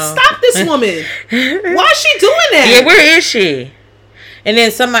her. Stop this woman. Why is she doing that? Yeah, where is she? And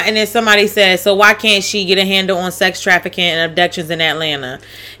then somebody says, so why can't she get a handle on sex trafficking and abductions in Atlanta?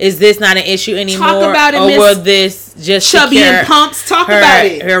 Is this not an issue anymore? Talk about it, or Miss will this just Chubby and Pumps? Talk about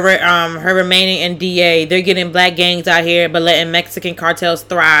it. Her remaining in DA. They're getting black gangs out here, but letting Mexican cartels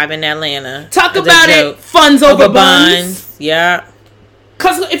thrive in Atlanta. Talk about it. Funds over buns. Yeah.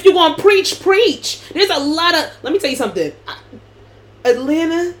 Because if you're going to preach. There's a lot of... Let me tell you something.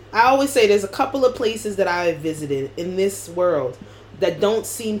 Atlanta, I always say there's a couple of places that I have visited in this world that don't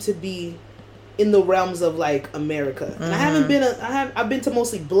seem to be in the realms of like America. And I haven't been I've been to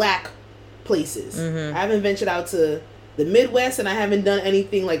mostly black places. I haven't ventured out to the Midwest, and I haven't done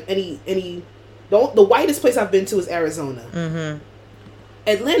anything like any the whitest place I've been to is Arizona.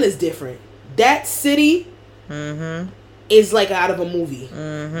 Atlanta's different. That city is like out of a movie.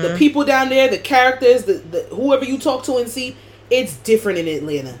 The people down there, the characters, the whoever you talk to and see, it's different in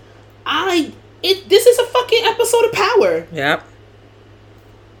Atlanta. This is a fucking episode of Power. Yep.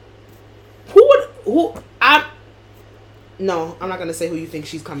 No, I'm not gonna say who you think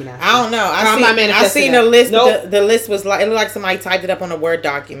she's coming after. I don't know. I seen the list. Nope. The list was like, it looked like somebody typed it up on a Word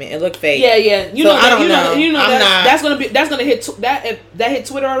document. It looked fake. Yeah. I don't know. That's gonna hit that hit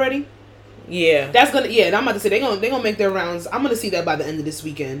Twitter already. Yeah. I'm about to say they're gonna make their rounds. I'm gonna see that by the end of this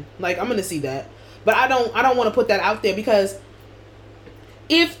weekend. Like, I'm gonna see that, but I don't want to put that out there, because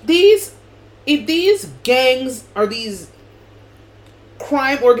if these gangs are these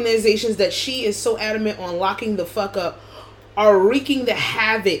crime organizations that she is so adamant on locking the fuck up are wreaking the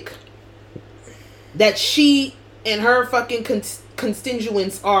havoc that she and her fucking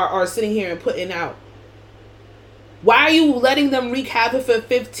constituents are sitting here and putting out, why are you letting them wreak havoc for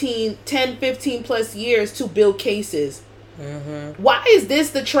 10, 15 plus years to build cases? Why is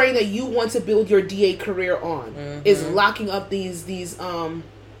this the train that you want to build your DA career on? Is locking up these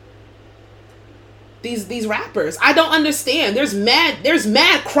rappers? I don't understand. There's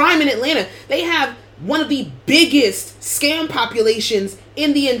mad crime in Atlanta. They have one of the biggest scam populations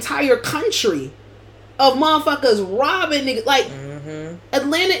in the entire country of motherfuckers robbing niggas. Like,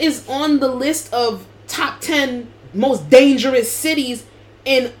 Atlanta is on the list of top 10 most dangerous cities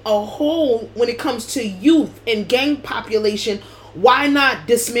in a whole when it comes to youth and gang population. Why not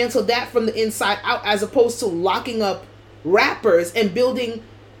dismantle that from the inside out as opposed to locking up rappers and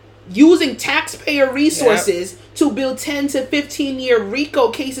using taxpayer resources to build 10 to 15 year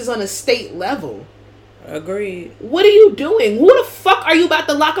RICO cases on a state level? Agreed. What are you doing? Who the fuck are you about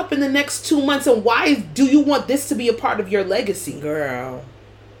to lock up in the next 2 months, and why do you want this to be a part of your legacy? Girl.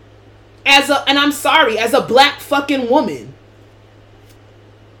 And I'm sorry, as a black fucking woman.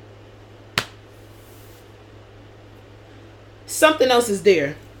 Something else is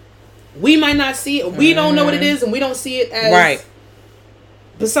there. We might not see it. We don't know what it is, and we don't see it as... Right.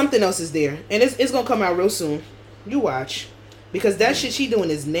 But something else is there. And it's going to come out real soon. You watch. Because that shit she doing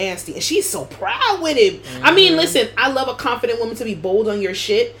is nasty. And she's so proud with it. I mean, listen, I love a confident woman to be bold on your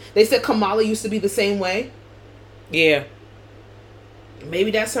shit. They said Kamala used to be the same way. Yeah.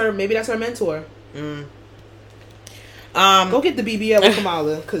 Maybe that's her mentor. Go get the BBL with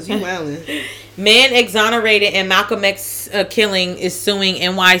Kamala, because you wildin'. Man exonerated in Malcolm X killing is suing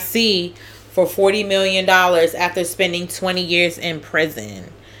NYC for $40 million after spending 20 years in prison.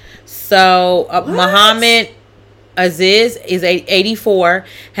 So Muhammad Aziz is 84,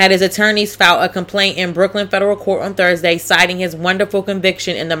 had his attorneys file a complaint in Brooklyn federal court on Thursday, citing his wonderful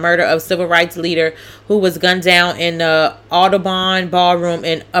conviction in the murder of civil rights leader who was gunned down in the Audubon Ballroom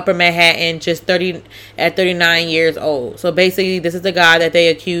in Upper Manhattan at 39 years old. So basically, this is the guy that they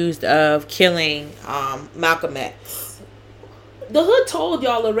accused of killing Malcolm X. The hood told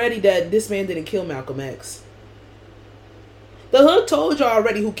y'all already that this man didn't kill Malcolm X. The hood told y'all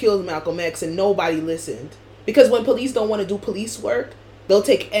already who killed Malcolm X, and nobody listened. Because when police don't want to do police work, they'll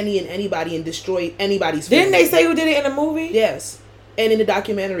take any and anybody and destroy anybody's family. Didn't they say who did it in the movie? Yes. And in the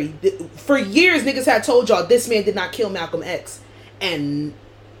documentary. For years, niggas had told y'all this man did not kill Malcolm X. And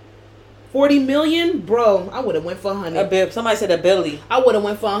 40 million? Bro, I would have went for 100. Somebody said a Billy. I would have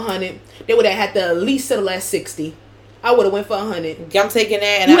went for 100. They would have had to at least settle at 60. I would have went for 100. I'm taking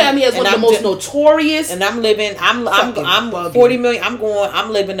that. And you had me as one of the most notorious. And I'm living. I'm bugging. 40 million.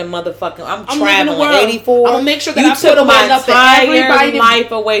 I'm living the motherfucking. I'm traveling. The world. 84. I'm gonna make sure that you I put took my enough entire life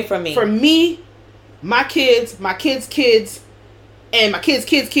away from me. For me, my kids, kids, and my kids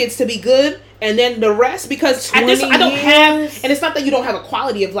to be good, and then the rest, because I don't have. And it's not that you don't have a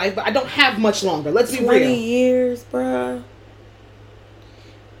quality of life, but I don't have much longer. Let's be real. 20 years, bruh.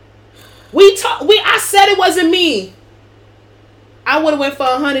 I said it wasn't me. I would have went for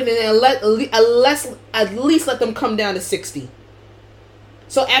 100 and then at least let them come down to 60.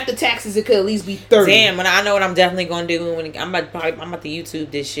 So after taxes, it could at least be 30. Damn, and I know what I'm definitely gonna do when I'm about to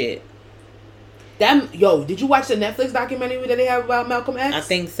YouTube this shit. Did you watch the Netflix documentary that they have about Malcolm X? I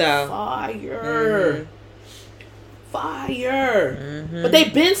think so. Fire. But they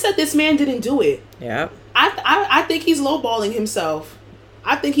been said this man didn't do it. Yep. I think he's lowballing himself.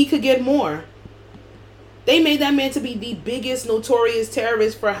 I think he could get more. They made that man to be the biggest notorious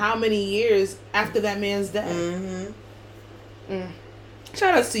terrorist for how many years after that man's death?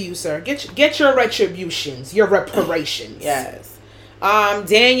 Shout outs to you, sir. Get your retributions, your reparations. Yes.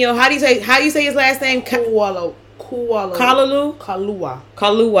 Daniel, how do you say his last name? Kalua.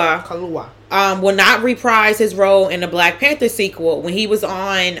 Will not reprise his role in the Black Panther sequel when he was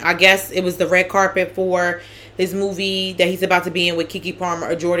on, I guess it was the red carpet for his movie that he's about to be in with Keke Palmer,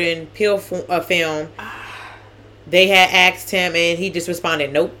 a Jordan Peele film. They had asked him and he just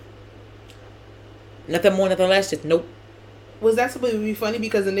responded, nope. Nothing more, nothing less, just nope. Was that supposed to be funny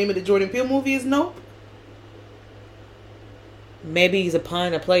because the name of the Jordan Peele movie is Nope? Maybe he's a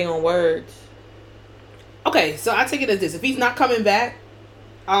pun, a play on words. Okay, so I take it as this. If he's not coming back,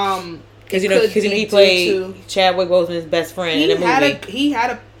 because he played Chadwick Boseman's best friend in the movie. He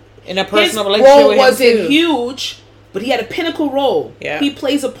had a in a personal his relationship role with wasn't him too. huge, but he had a pinnacle role. Yeah. He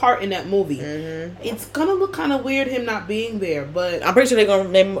plays a part in that movie. It's gonna look kind of weird him not being there, but I'm pretty sure they're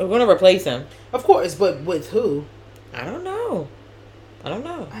gonna replace him. Of course, but with who? I don't know. I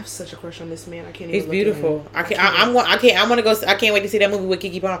have such a crush on this man. I can't even. He's beautiful. I want to go. I can't wait to see that movie with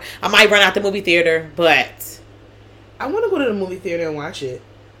Keke Palmer. I might run out the movie theater, but I want to go to the movie theater and watch it.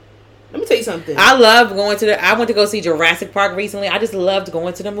 Let me tell you something. I went to go see Jurassic Park recently. I just loved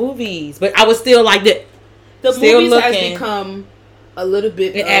going to the movies, but I was still like the movies has become a little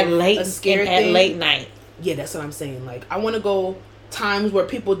bit at late night. Yeah, that's what I'm saying. Like, I want to go times where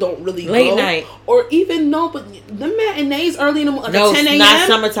people don't really late night, or even but the matinees early in the morning, no, 10 a.m. not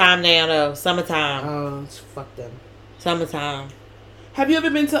summertime now though. Summertime. Oh, fuck them. Summertime. Have you ever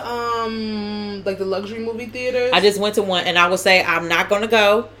been to like the luxury movie theaters? I just went to one, and I would say I'm not gonna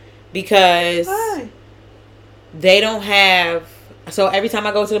go because Why? they don't have So every time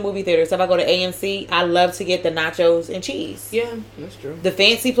I go to the movie theater, so if I go to AMC, I love to get the nachos and cheese. Yeah, that's true. The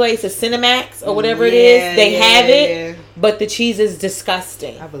fancy place, the Cinemax or whatever it is, they have it, yeah. but the cheese is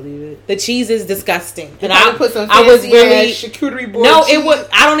disgusting. I believe it. The cheese is disgusting, And I put some I was fancy really ass charcuterie board no. cheese. It was.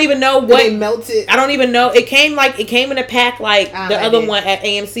 I don't even know Then what. they melt it. I don't even know. It came in a pack like I the like other it. one at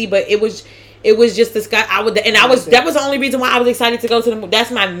AMC, but it was just this guy. That was the only reason why I was excited to go to the movie.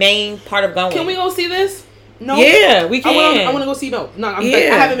 That's my main part of going. Can we go see this? No. Yeah, we can. I want to go see. No. I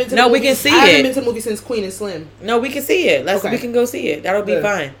Yeah. haven't been to. No, the we movie. can see I haven't it. been to the movie since Queen and Slim. No, we can see it. Okay. We can go see it. That'll be Good.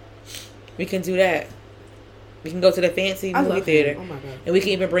 fine. We can do that. We can go to the fancy I movie love theater. him. Oh my god. And we can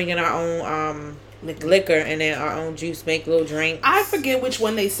even bring in our own liquor and then our own juice, make little drinks. I forget which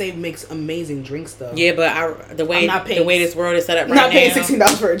one they say makes amazing drinks though. Yeah, but the way I'm not paying- this world is set up I'm right not paying now.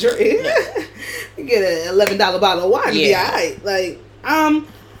 $16 for a drink. You get an $11 bottle of wine. Yeah. Yeah. Be alright.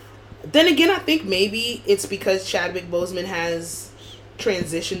 Then again, I think maybe it's because Chadwick Boseman has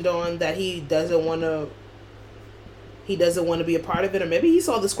transitioned on that he doesn't want to be a part of it, or maybe he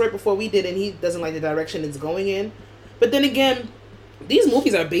saw the script before we did and he doesn't like the direction it's going in. But then again, these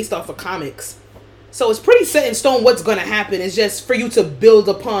movies are based off of comics, so it's pretty set in stone what's going to happen. It's just for you to build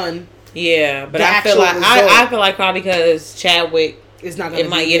upon. Yeah, but The I feel like actual result. I feel like probably because Chadwick, It's not going it to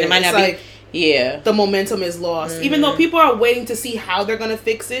might be. it might It's not like be. Yeah, the momentum is lost, even though people are waiting to see how they're going to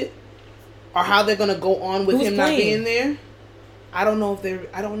fix it or how they're going to go on with Who's him not playing? being there. I don't know if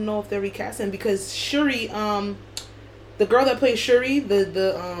they're recasting because Shuri, the girl that plays Shuri,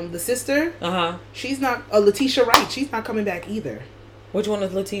 the sister, she's not Letitia Wright. She's not coming back either. Which one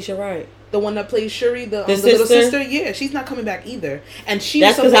is Letitia Wright? The one that plays Shuri, the sister? little sister, yeah, she's not coming back either. And she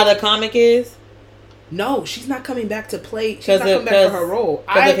That's because how the comic is. No, she's not coming back to play. She's 'Cause not of- coming back for her role.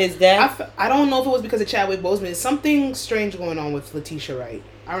 Because of his death? I don't know if it was because of Chadwick Boseman. Something strange going on with Letitia Wright.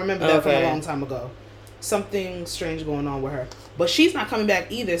 I remember that from a long time ago. Something strange going on with her. But she's not coming back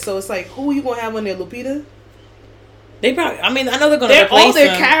either. So it's like, who are you going to have on there, Lupita? They probably. I mean, I know they're going to replace all their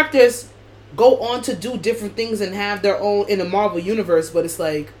them. characters go on to do different things and have their own in the Marvel universe. But it's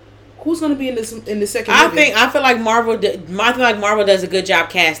like, who's going to be in the second movie? I feel like Marvel does a good job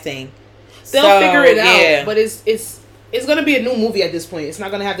casting. They'll figure it out, but it's going to be a new movie at this point. It's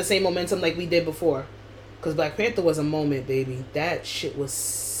not going to have the same momentum like we did before. Because Black Panther was a moment, baby. That shit was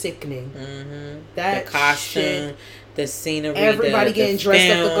sickening. Mm-hmm. That the costume, shit. the scenery, Everybody getting dressed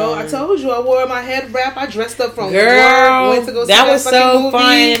up to go. I told you, I wore my head wrap. I dressed up from Girl, work. Went to go see that was so movie.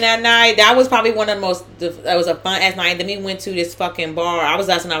 fun that night. That was probably one of the most. That was a fun ass night. Then we went to this fucking bar. I was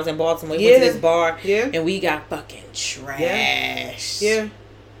last when I was in Baltimore. We went to this bar, and we got fucking trashed. Yeah,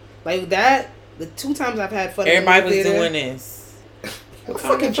 like that. The 2 times I've had fun. Everybody was theater, doing this.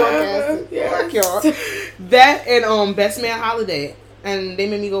 Fucking drunk ass. Fuck y'all. That and Best Man Holiday, and they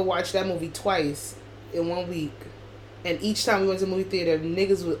made me go watch that movie twice in 1 week. And each time we went to the movie theater,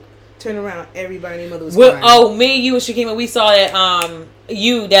 niggas would turn around. Everybody and their mother was crying. Oh, me, you, and Shakima, we saw that.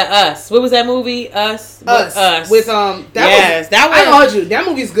 Us. What was that movie? Us. With that was. I told you that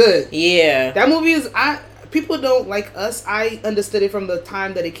movie's good. Yeah. That movie is. People don't like Us. I understood it from the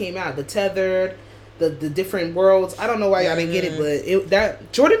time that it came out. The Tethered, the different worlds. I don't know why y'all didn't get it,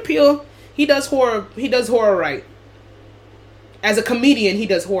 but Jordan Peele, he does horror. He does horror right. As a comedian, he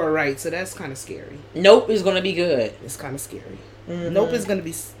does horror right, so that's kind of scary. Nope is gonna be good. It's kind of scary. Nope is gonna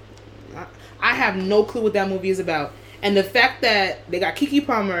be. I have no clue what that movie is about, and the fact that they got Keke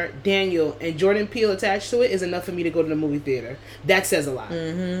Palmer, Daniel, and Jordan Peele attached to it is enough for me to go to the movie theater. That says a lot.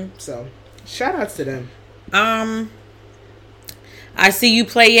 So, shout outs to them. I See You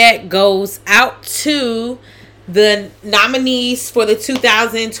Play It goes out to the nominees for the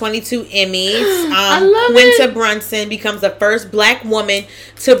 2022 Emmys. Quinta Brunson becomes the first Black woman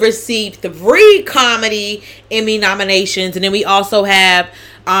to receive 3 comedy Emmy nominations. And then we also have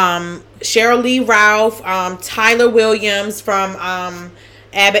Cheryl Lee Ralph, Tyler Williams from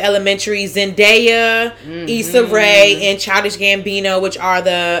Abbott Elementary, Zendaya, Issa Rae, and Childish Gambino, which are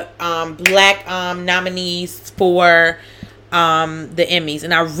the Black nominees for the Emmys.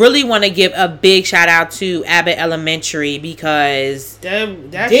 And I really want to give a big shout out to Abbott Elementary because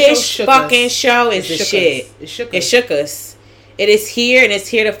this fucking show is the shit. It shook us. It is here and it's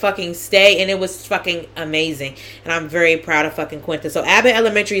here to fucking stay, and it was fucking amazing. And I'm very proud of fucking Quinta. So Abbott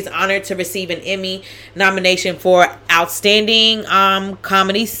Elementary is honored to receive an Emmy nomination for Outstanding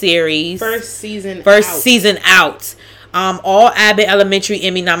Comedy Series. First season out. All Abbott Elementary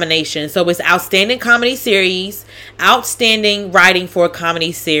Emmy nominations. So it's Outstanding Comedy Series, Outstanding Writing for a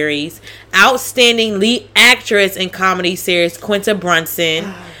Comedy Series, Outstanding Lead Actress in Comedy Series, Quinta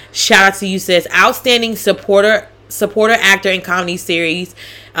Brunson. Shout out to you, sis. Outstanding Supporter Actor in Comedy Series,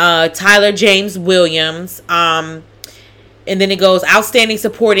 Tyler James Williams. And then it goes outstanding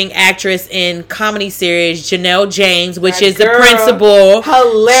supporting actress in comedy series Janelle James, which That is the girl, principal.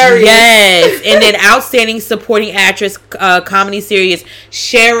 hilarious. Yes. And then outstanding supporting actress comedy series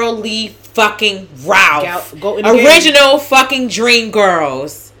Cheryl Lee fucking Ralph. Go in the Original fucking Dream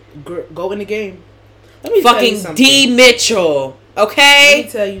Girls. Go in the game. Let me tell you Fucking something. D Mitchell. Let Okay? me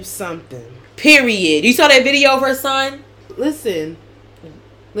tell you something. Period. You saw that video of her son? Listen.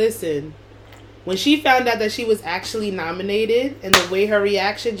 When she found out that she was actually nominated, and the way her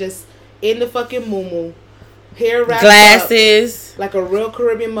reaction, just in the fucking muumuu, hair wrapped Glasses. up, like a real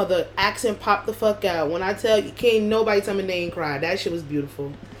Caribbean mother, accent popped the fuck out. When I tell you, can't nobody tell me they ain't cried. That shit was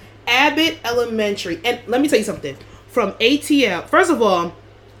beautiful. Abbott Elementary, and let me tell you something. From ATL, first of all,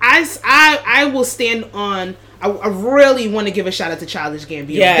 I will stand on. I really want to give a shout out to Childish Gambino.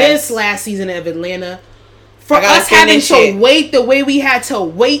 Yes. This last season of Atlanta, for I gotta us sing having this to shit. wait the way we had to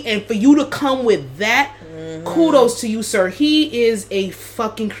wait, and for you to come with that, kudos to you, sir. He is a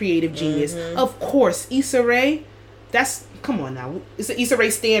fucking creative genius. Of course, Issa Rae. That's come on now. It's an Issa Rae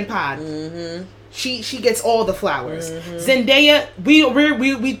stand pod. She gets all the flowers. Zendaya,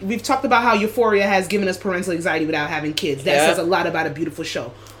 we've talked about how Euphoria has given us parental anxiety without having kids. That says a lot about a beautiful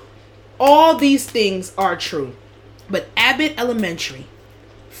show. All these things are true. But Abbott Elementary,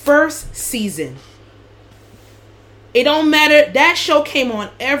 first season. It don't matter. That show came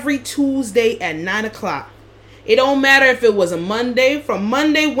on every Tuesday at 9 o'clock. It don't matter if it was a Monday, from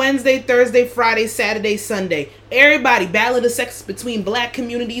Monday, Wednesday, Thursday, Friday, Saturday, Sunday. Everybody, battle of the sexes between black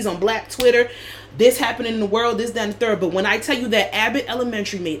communities on black Twitter. This happening in the world, this, that, and the third. But when I tell you that Abbott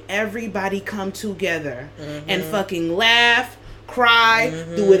Elementary made everybody come together and fucking laugh, cry,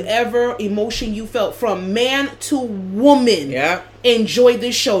 do whatever emotion you felt, from man to woman. Yeah. Enjoy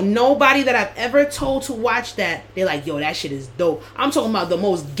this show. Nobody that I've ever told to watch that, they're like, yo, that shit is dope. I'm talking about the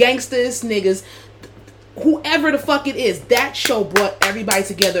most gangsters niggas, whoever the fuck it is. That show brought everybody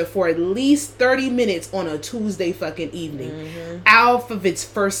together for at least 30 minutes on a Tuesday fucking evening. Out of its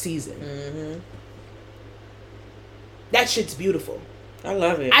first season. That shit's beautiful. I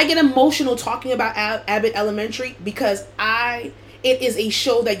love it. I get emotional talking about Abbott Elementary because it is a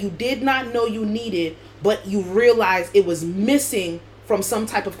show that you did not know you needed, but you realized it was missing from some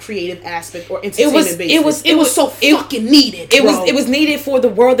type of creative aspect or entertainment basis. It was so fucking needed. It was needed for the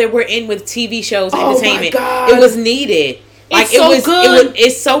world that we're in with TV shows, Oh my entertainment. God. It was needed. Like It's so good.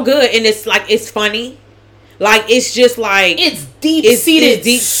 It's so good, and it's like it's funny. Like it's just like It's deep-seated,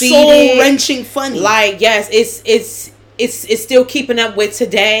 soul-wrenching funny. Like yes, it's still keeping up with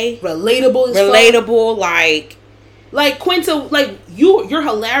today. Relatable as fuck. Like Quinta, like you're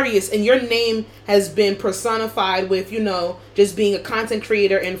hilarious, and your name has been personified with, just being a content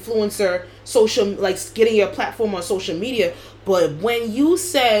creator, influencer, social, like getting your platform on social media. But when you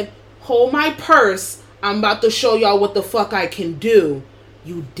said, "Hold my purse, I'm about to show y'all what the fuck I can do,"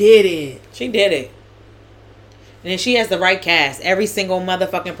 you did it. she did it. And then she has the right cast. Every single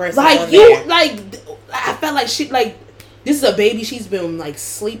motherfucking person Like on you, there. like I felt like she, like, this is a baby she's been like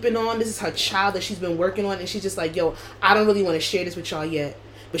sleeping on. This is her child that she's been working on, and she's just like, yo, I don't really want to share this with y'all yet.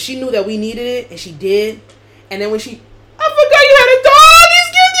 But she knew that we needed it, and she did. And then when I forgot you had a dog. You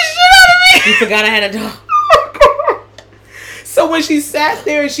scared the shit out of me. You forgot I had a dog. So when she sat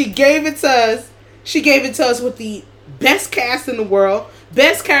there and she gave it to us with the best cast in the world,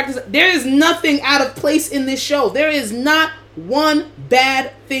 best characters. There is nothing out of place in this show. There is not one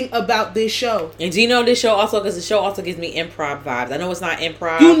bad thing about this show. And do you know this show also, because the show also gives me improv vibes. I know it's not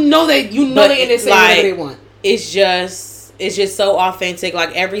improv. You know they in there saying whatever they want. It's just so authentic.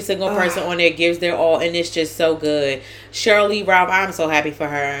 Like every single person on there gives their all, and it's just so good. Shirley Ralph, I'm so happy for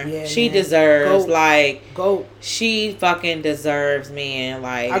her. Yeah, she man. deserves Go. she fucking deserves, man.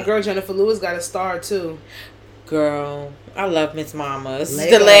 Like Our girl Jennifer Lewis got a star too. girl, I love Miss Mama.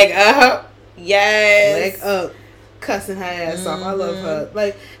 Leg Leg up. Yes. Leg up. Cussing her ass off. I love her.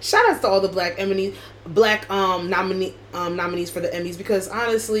 Like, shout outs to all the black nominees for the Emmys, because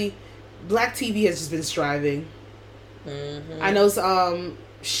honestly, black TV has just been striving. I know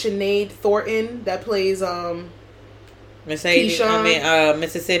Sinead Thornton that plays Mercedes, Keyshawn.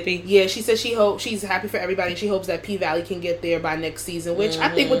 Mississippi. Yeah, she said she's happy for everybody, and she hopes that P Valley can get there by next season. Which I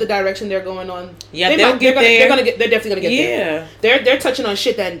think with the direction they're going on, yeah, they're definitely gonna get there. They're touching on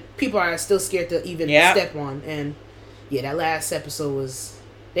shit that people are still scared to even step on. And yeah, that last episode was.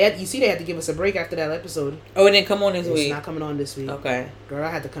 They had to give us a break after that episode. Oh, it didn't come on this week. It's not coming on this week. Okay, girl,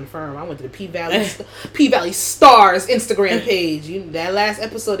 I had to confirm. I went to the P Valley Stars Instagram page. That last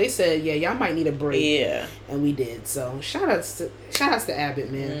episode, they said, yeah, y'all might need a break. Yeah, and we did. So shout outs to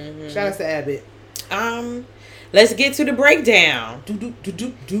Abbott, man. Shout outs to Abbott. let's get to the breakdown. Do, do, do,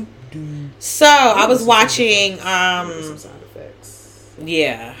 do, do, do. So I was watching. Some sound effects.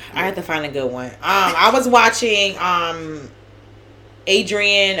 Yeah, I had to find a good one. I was watching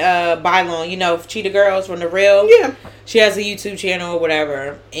Adrienne Bailon, you know, Cheetah Girls from The Real. Yeah. She has a YouTube channel or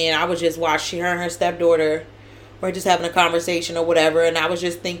whatever, and I was just watching her and her stepdaughter were just having a conversation or whatever, and I was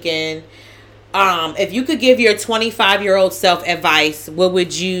just thinking, if you could give your 25-year-old self advice, what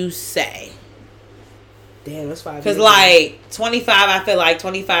would you say? Damn, that's 5 years. Because, like, 25, I feel like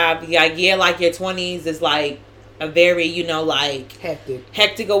 25, like, yeah, like your 20s is, like, a very, you know, like...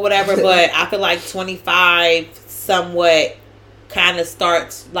 Hectic or whatever, but I feel like 25 somewhat kind of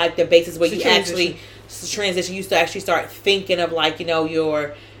starts, like, the basis where you actually... Transition. You used to actually start thinking of, like, you know,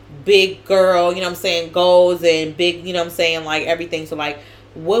 your big girl, you know what I'm saying, goals and big, you know what I'm saying, like, everything. So, like,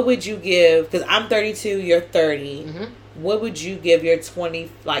 what would you give... Because I'm 32, you're 30. Mm-hmm. What would you give your 20,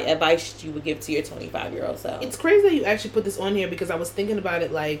 like, advice you would give to your 25-year-old self? It's crazy that you actually put this on here because I was thinking about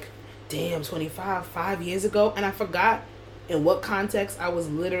it like, damn, 25, 5 years ago. And I forgot in what context I was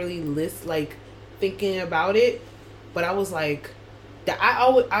literally thinking about it. But I was like, I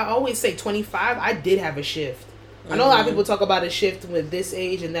always say 25, I did have a shift. I know a lot of people talk about a shift with this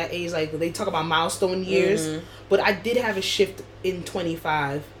age and that age. Like, they talk about milestone years. Mm-hmm. But I did have a shift in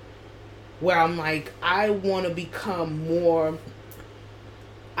 25. Where I'm like, I want to become more...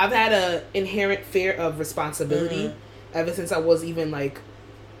 I've had a inherent fear of responsibility ever since I was even, like,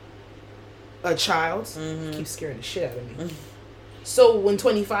 a child. It keeps scaring the shit out of me. So when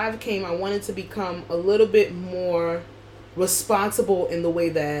 25 came, I wanted to become a little bit more responsible in the way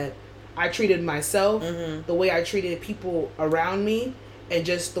that I treated myself, the way I treated people around me, and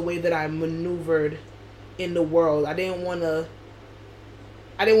just the way that I maneuvered in the world. I didn't want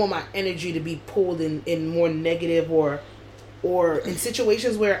my energy to be pulled in more negative or in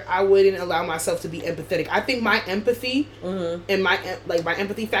situations where I wouldn't allow myself to be empathetic. I think my empathy and my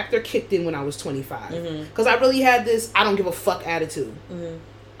empathy factor kicked in when I was 25. Because I really had this I don't give a fuck attitude.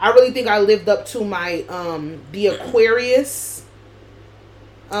 I really think I lived up to my the Aquarius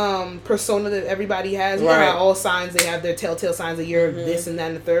persona that everybody has. You know how all signs, they have their telltale signs a year, this and that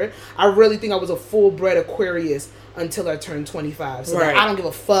and the third. I really think I was a full-bred Aquarius until I turned 25. So I don't give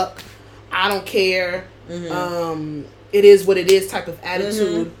a fuck. I don't care. It is what it is type of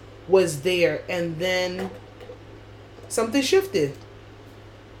attitude was there. And then something shifted.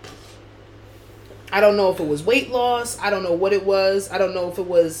 I don't know if it was weight loss. I don't know what it was. I don't know if it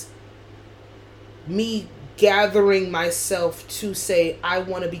was me gathering myself to say I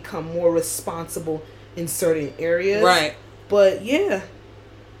want to become more responsible in certain areas. Right. But yeah,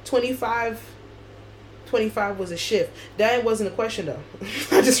 25 was a shift. That wasn't a question though.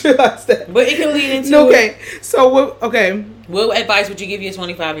 I just realized that. But it can lead into So what advice would you give your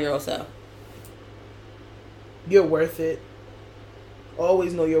 25-year-old self? You're worth it.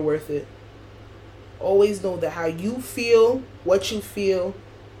 Always know you're worth it. Always know that how you feel, what you feel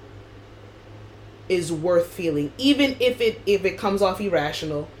is worth feeling. Even if it comes off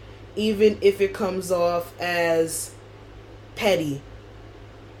irrational, even if it comes off as petty.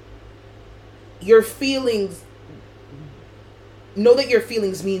 Your feelings, know that your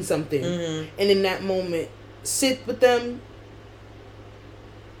feelings mean something. And in that moment, sit with them,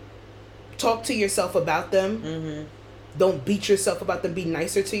 talk to yourself about them. Don't beat yourself about them. Be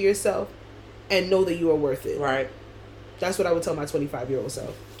nicer to yourself, and know that you are worth it. Right. That's what I would tell my 25-year-old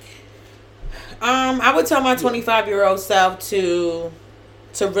self. I would tell my 25-year-old self to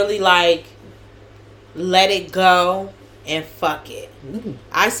really, like, let it go and fuck it.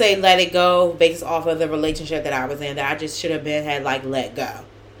 I say let it go based off of the relationship that I was in, that I just should have had like let go.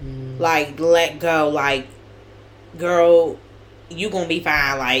 Like, let go. Like, girl, you gonna be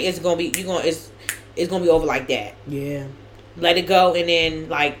fine. Like, it's gonna be over like that. Yeah. Let it go, and then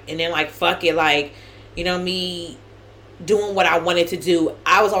like fuck it. Like, you know, me doing what I wanted to do.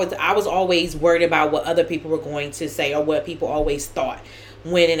 I was always worried about what other people were going to say or what people always thought.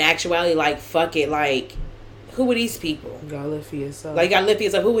 When in actuality, like, fuck it. Like, who are these people? You gotta live for yourself. Like, you gotta live for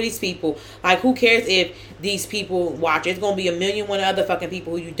yourself. Who are these people? Like, who cares if these people watch it? It's gonna be a million one other fucking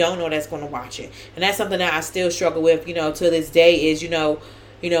people who you don't know that's gonna watch it. And that's something that I still struggle with, you know, to this day, is, you know,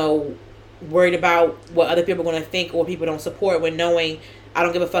 worried about what other people are gonna think or people don't support, when knowing I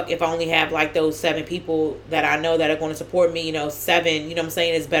don't give a fuck if I only have like those 7 people that I know that are going to support me. You know, 7, you know what I'm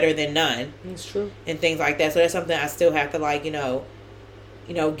saying, is better than none. It's true. And things like that. So that's something I still have to, like, you know,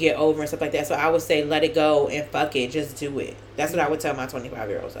 get over and stuff like that. So I would say let it go and fuck it. Just do it. That's what I would tell my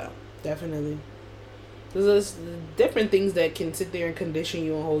 25-year-old self. Definitely. There's different things that can sit there and condition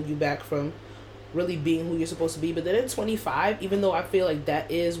you and hold you back from really being who you're supposed to be. But then at 25, even though I feel like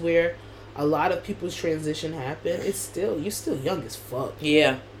that is where a lot of people's transition happen. You're still young as fuck.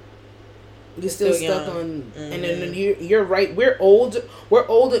 Yeah. You're still stuck young. On, and then you're right. We were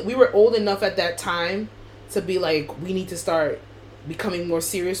old enough at that time to be like, we need to start becoming more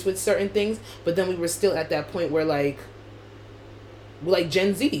serious with certain things. But then we were still at that point where like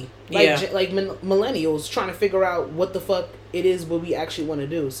Gen Z, like millennials trying to figure out what the fuck it is what we actually want to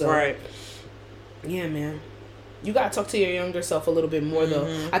do. So right. Yeah, man. You gotta talk to your younger self a little bit more though.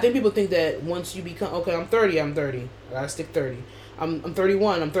 I think people think that once you become I'm 30. I gotta stick 30. I'm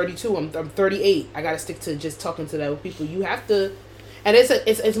 31. I'm 32. I'm 38. I gotta stick to just talking to that with people. You have to, and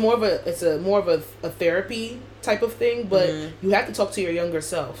it's more of a therapy type of thing. But you have to talk to your younger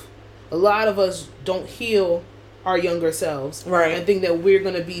self. A lot of us don't heal our younger selves, right? And think that we're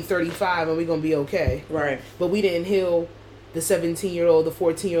gonna be 35 and we're gonna be okay, right? But we didn't heal the 17-year-old, the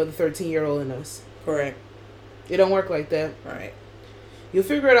 14-year-old, the 13-year-old in us. Correct. It don't work like that. Right. You'll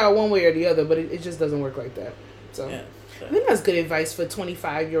figure it out one way or the other, but it just doesn't work like that. So yeah. I think that's good advice for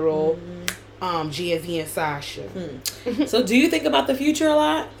 25-year-old Gianni and Sasha. So do you think about the future a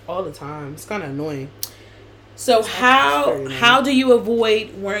lot? All the time. It's kind of annoying. So how do you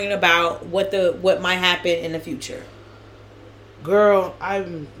avoid worrying about what might happen in the future? Girl, I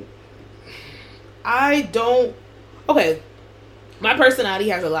don't. Okay, my personality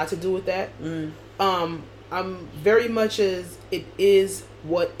has a lot to do with that. I'm very much as it is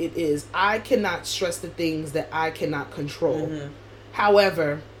what it is. I cannot stress the things that I cannot control.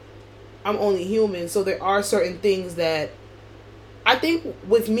 However, I'm only human, so there are certain things that I think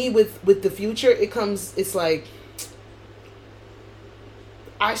with me with the future, it's like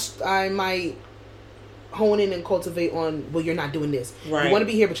I might hone in and cultivate on, well, you're not doing this. Right. You want to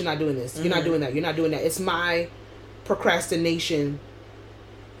be here, but you're not doing this. You're not doing that. You're not doing that. It's my procrastination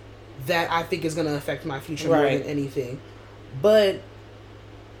that I think is going to affect my future more than anything. But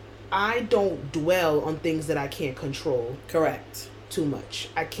I don't dwell on things that I can't control. Correct. Too much.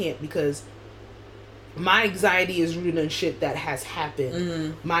 I can't, because my anxiety is rooted in shit that has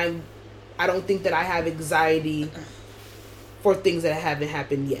happened. I don't think that I have anxiety for things that haven't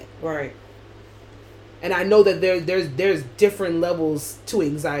happened yet. Right. And I know that there's different levels to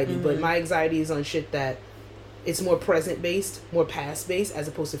anxiety, but my anxiety is on shit that it's more present based, more past based, as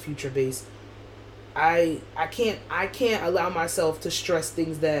opposed to future based. I can't allow myself to stress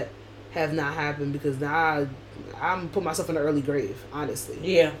things that have not happened, because now I'm put myself in an early grave. Honestly.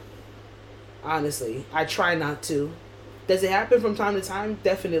 Yeah. Honestly, I try not to. Does it happen from time to time?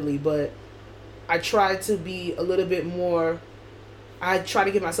 Definitely, but I try to be a little bit more. I try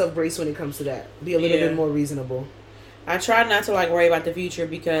to give myself grace when it comes to that. Be a little bit more reasonable. I try not to worry about the future,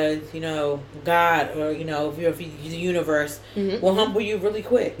 because God, or if the universe will humble you really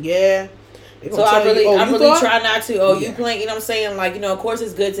quick. Yeah. So I really try not to. You playing? What I'm saying? Of course,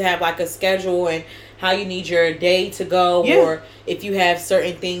 it's good to have a schedule and how you need your day to go, or if you have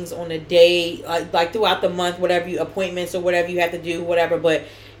certain things on the day, like throughout the month, whatever appointments or whatever you have to do, whatever. But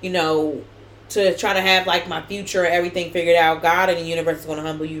to try to have my future, everything figured out, God and the universe is going to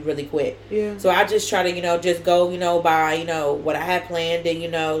humble you really quick. Yeah. So I just try to just go by what I have planned,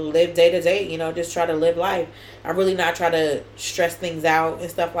 and live day to day. Just try to live life. I really not try to stress things out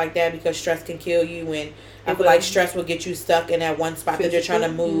and stuff like that, because stress can kill you, and I feel like stress will get you stuck in that one spot that you're trying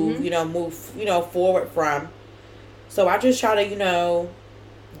to move, move forward from. So I just try to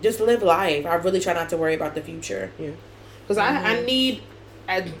just live life. I really try not to worry about the future. Yeah. Because I need.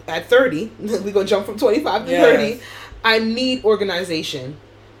 At 30, we're going to jump from 25 to 30, I need organization.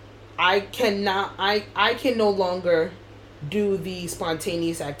 I can no longer do the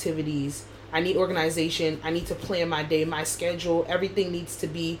spontaneous activities. I need organization. I need to plan my day, my schedule. Everything needs to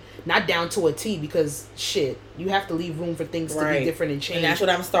be not down to a T, because shit, you have to leave room for things to be different and change. And that's what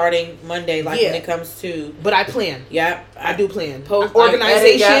I'm starting Monday, when it comes to. But I plan. Yep. I do plan.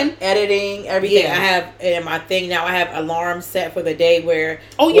 Organization. Editing, everything. I have in my thing now, I have alarms set for the day where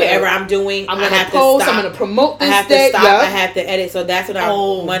whatever I'm doing, I'm going to post, I'm going to promote this. I have to stop, I have to edit. So that's what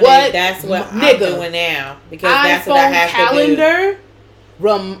I'm Monday. That's what I'm doing now, because that's what I have to do.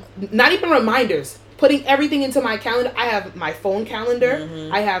 Not even reminders, putting everything into my calendar. I have my phone calendar.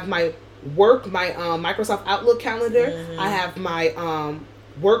 I have my work, my Microsoft Outlook calendar. I have my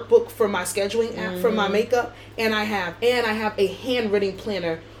workbook for my scheduling app for my makeup, and I have a handwritten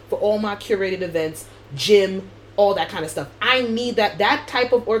planner for all my curated events, gym, all that kind of stuff. I need that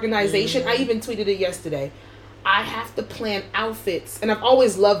type of organization. I even tweeted it yesterday. I have to plan outfits, and I've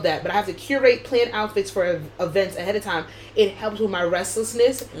always loved that, but I have to plan outfits for events ahead of time. It helps with my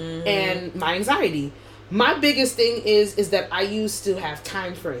restlessness and my anxiety. My biggest thing is that I used to have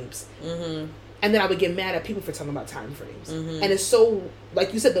time frames. And then I would get mad at people for talking about time frames. And it's so,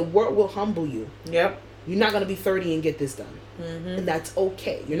 like you said, the world will humble you. Yep. You're not going to be 30 and get this done. And that's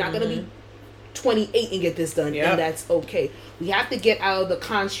okay. You're not going to be 28 and get this done. And that's okay. We have to get out of the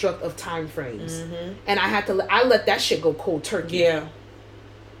construct of time frames. And I let that shit go cold turkey. Yeah.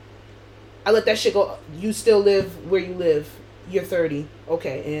 I let that shit go. You still live where you live. You're 30.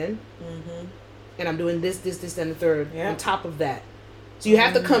 Okay, and I'm doing this, and the third on top of that. So you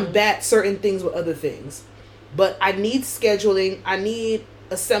have to combat certain things with other things. But I need scheduling. I need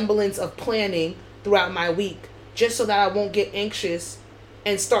a semblance of planning throughout my week, just so that I won't get anxious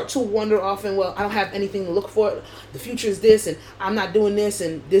and start to wander off and, well, I don't have anything to look for. The future is this, and I'm not doing this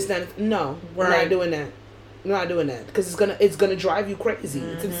and this, that. No, we're not doing that. We're not doing that because it's gonna drive you crazy.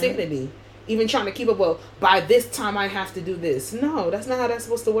 It's insanity. Even trying to keep up. Well, by this time I have to do this. No, that's not how that's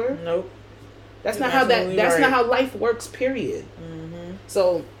supposed to work. Nope. That's not how that. That's not how life works. Period.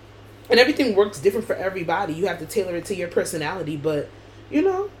 So, and everything works different for everybody. You have to tailor it to your personality. But,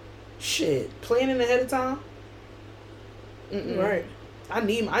 planning ahead of time. Right. I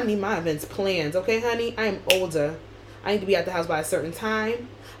need my events planned. Okay, honey. I am older. I need to be at the house by a certain time.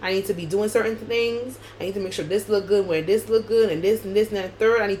 I need to be doing certain things. I need to make sure this look good, wear this look good, and this and that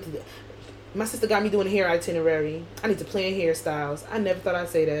third. I need to. My sister got me doing a hair itinerary. I need to plan hairstyles. I never thought I'd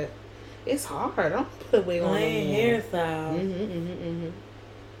say that. It's hard. I don't put a wig on. Plan hairstyle.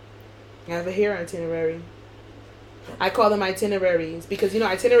 I have a hair itinerary. I call them itineraries because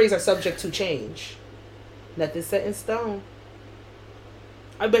itineraries are subject to change. Nothing's set in stone.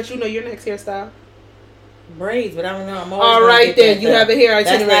 I bet you know your next hairstyle. Braids, but I don't know. I'm always all right then. You stuff. have a hair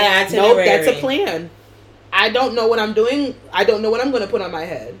itinerary. That's not an itinerary. Nope, that's a plan. I don't know what I'm doing. I don't know what I'm going to put on my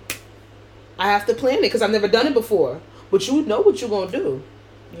head. I have to plan it because I've never done it before. But you know what you're going to do.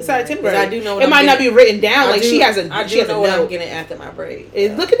 It's an itinerary. I do know what it might not be written down. Like she has a. I do know what I'm getting after my braid.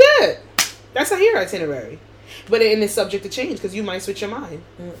 Look at that. That's a hair itinerary. But it's subject to change because you might switch your mind.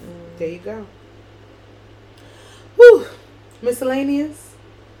 There you go. Whew. Miscellaneous.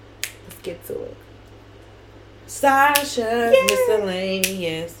 Let's get to it. Sasha's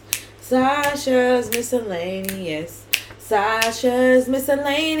miscellaneous. Sasha's miscellaneous. Sasha's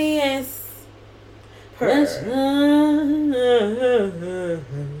miscellaneous.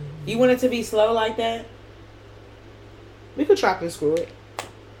 You want it to be slow like that? We could chop and screw it.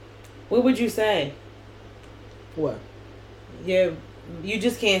 What would you say? What? You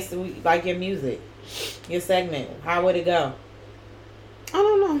just can't like your music, your segment. How would it go? I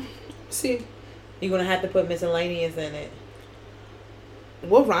don't know. See, you're gonna have to put miscellaneous in it.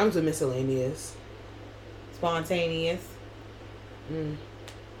 What rhymes with miscellaneous? Spontaneous.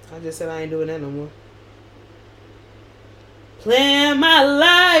 I just said I ain't doing that no more. Plan my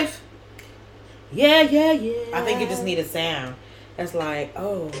life. Yeah. I think you just need a sound. That's like,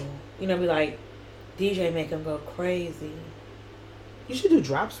 be like, DJ make them go crazy. You should do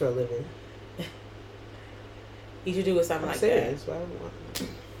drops for a living. You should do it something like serious. That.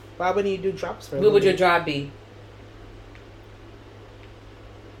 Why wouldn't you do drops for a living? What would your drop be?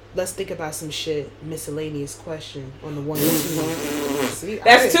 Let's think about some shit. Miscellaneous question on the 1 and 2. See,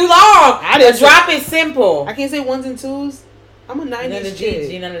 that's too long. The drop is simple. I can't say 1s and 2s. I'm a 90s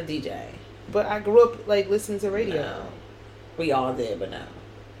kid. You're not a DJ. But I grew up listening to radio. No. We all did, but no.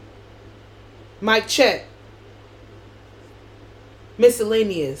 Mic check.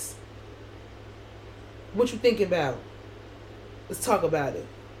 Miscellaneous. What you thinking about? Let's talk about it.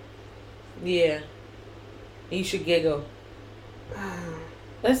 Yeah. You should giggle.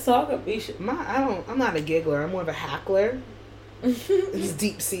 Let's talk. I'm not a giggler. I'm more of a hackler. It's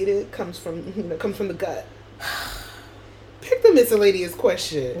deep seated. Comes from the gut. Pick the miscellaneous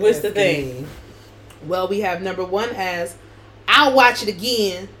question. What's the thing? Well, we have number 1 as I'll watch it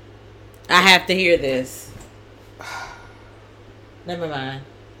again. I have to hear this. Never mind.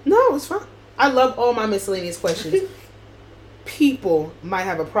 No, it's fine. I love all my miscellaneous questions. People might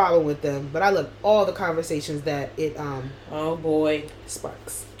have a problem with them, but I love all the conversations that it oh boy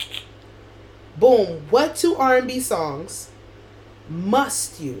sparks. Boom. What 2 R&B songs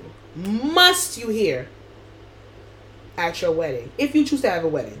must you hear at your wedding if you choose to have a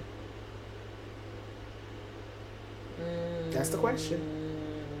wedding? That's the question.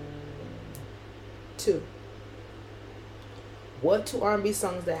 2. What 2 R&B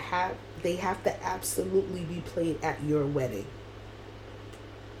songs that have to absolutely be played at your wedding?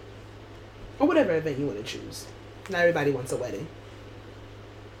 Or whatever event you want to choose. Not everybody wants a wedding.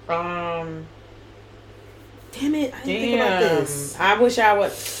 Damn it, I didn't think about this. I wish I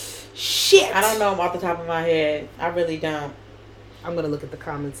would. Shit. I don't know off the top of my head. I really don't. I'm going to look at the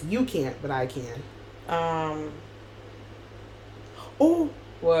comments. You can't, but I can. Oh.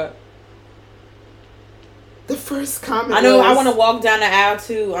 What? The first comment. I know. was, I want to walk down the aisle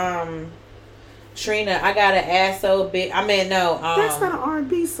to Trina. I got an ass so big. I mean, no. That's not an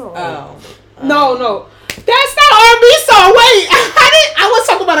R&B song. Oh. No. That's not R&B song. Wait, I was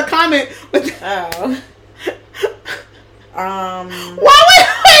talking about a comment. Wait.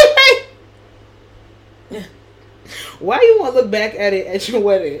 Why you want to look back at it at your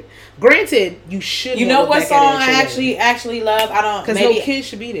wedding? Granted, you should. You know what song I actually love? I don't. Because no kid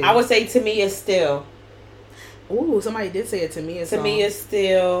should be there. I would say "To Me Is Still." Ooh, somebody did say it to me. To Me Is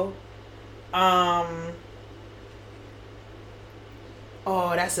Still. Oh,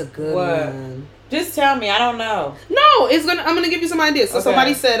 that's a good one. Just tell me. I don't know. No, I'm gonna give you some ideas. So Okay.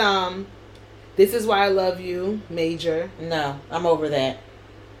 somebody said, "This Is Why I Love You," Major. No, I'm over that.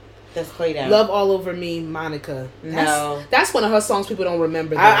 Let's play that. Love All Over Me, Monica. That's one of her songs people don't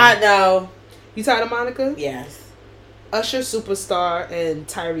remember. I know. You tired of Monica? Yes. Usher, Superstar, and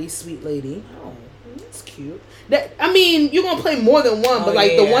Tyrese, Sweet Lady. Oh, that's cute. I mean, you're gonna play more than one, but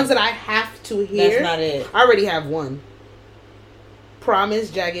like the ones that I have to hear, that's not it. I already have one. Promise,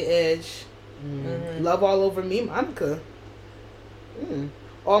 Jagged Edge, Love All Over Me, Monica.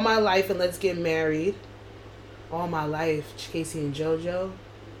 All My Life and Let's Get Married. All My Life, Casey and JoJo.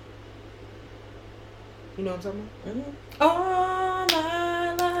 You know what I'm talking about? All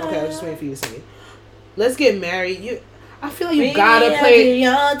my life. Okay, I was just waiting for you to sing it. Let's Get Married. I feel like you gotta play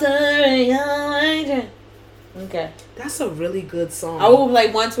it. Okay. That's a really good song. I will play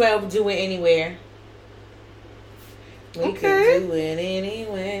 112, Do It Anywhere. We Okay. can do it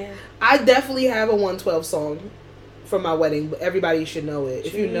anywhere. I definitely have a 112 song for my wedding, but everybody should know it.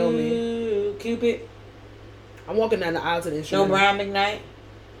 If you know me. Cupid. I'm walking down the aisle to the No instrument. Brian McKnight.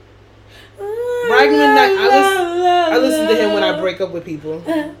 Brian McKnight, I listen to him when I break up with people.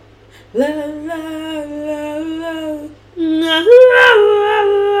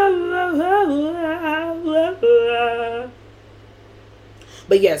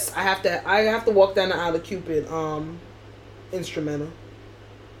 But yes, I have to walk down the aisle to Cupid instrumental.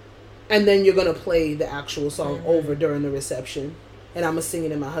 And then you're gonna play the actual song over during the reception. And I'm gonna sing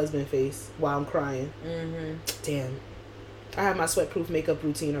it in my husband's face while I'm crying. Damn. I have my sweatproof makeup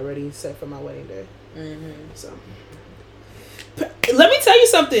routine already set for my wedding day. So, let me tell you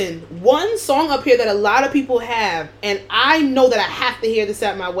something. One song up here that a lot of people have, and I know that I have to hear this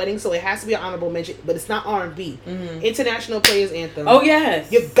at my wedding, so it has to be an honorable mention. But it's not R&B. International Players Anthem. Oh yes,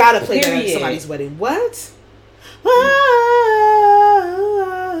 you gotta play that Period. at somebody's wedding. What?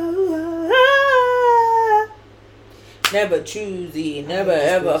 Never choosy, never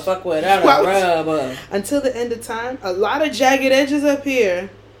ever fuck without a rubber. Until the end of time, a lot of Jagged Edges up here.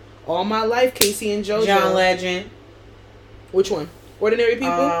 All My Life, Casey and JoJo. John Legend. Which one? Ordinary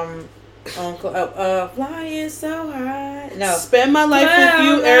People? Flying So High. No. Spend My Life With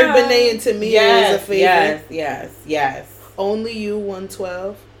You, Eric Benet, and Tamia is a favorite. Yes. Only You,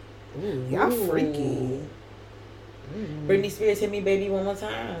 112. Ooh, y'all freaky. Britney Spears, Hit Me Baby One More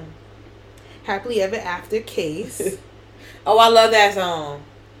Time. Happily Ever After, Case. Oh, I love that song.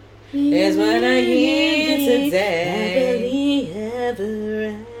 There's one I hear today. Happily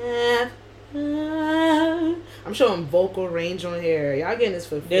Ever After. I'm showing vocal range on here. Y'all getting this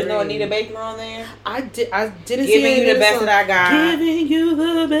for free. There's no Anita Baker on there. I didn't see Giving You the Best song. That I Got. Giving you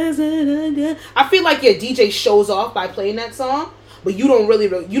the best that I got. I feel like your DJ shows off by playing that song, but you don't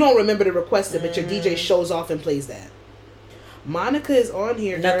remember to request it, but your DJ shows off and plays that. Monica is on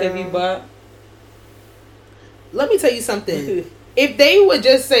here. Knuck of You Buck. Let me tell you something. If they would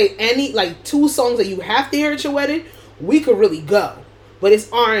just say any like 2 songs that you have to hear at your wedding, we could really go. But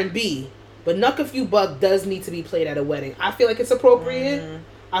it's R&B. But Knuck a Few Buck does need to be played at a wedding. I feel like it's appropriate.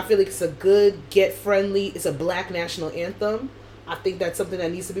 I feel like it's a good, get friendly. It's a black national anthem. I think that's something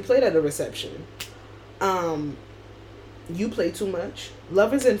that needs to be played at a reception. You Play Too Much.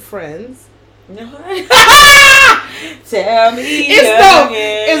 Lovers and Friends. No. Tell me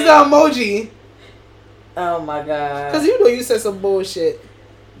It's the emoji. Oh my god. Because you know you said some bullshit.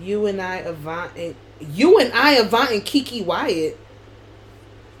 You and I, Avant, and Kiki Wyatt.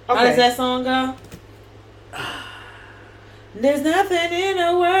 Okay. How does that song go? There's nothing in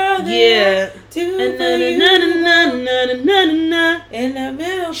the world that do in the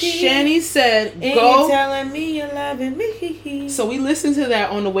middle. Shani said, and "Go." You telling me you're loving me. So we listened to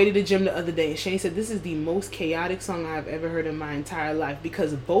that on the way to the gym the other day. Shani said, "This is the most chaotic song I've ever heard in my entire life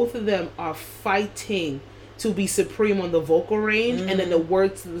because both of them are fighting to be supreme on the vocal range, and then the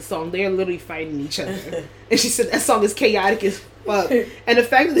words to the song, they're literally fighting each other." And she said that song is chaotic as fuck. And the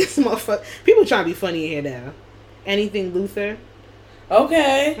fact that this motherfucker, people trying to be funny in here now. Anything Luther.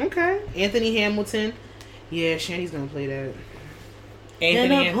 Okay. Anthony Hamilton. Yeah, Shani's gonna play that.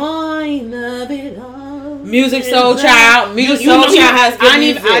 Anthony. And the point of it all. Music Soul Child. Music Soul Child has good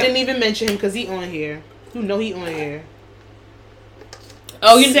music. I didn't even mention him because he on here. You know he on here.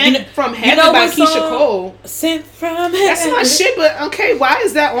 Oh, Sent from Heaven by Keisha Cole. Sent from Heaven. That's my shit, but okay, why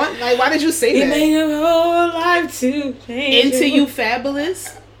is that on? Like, why did you say that? Made your whole life to change. Into You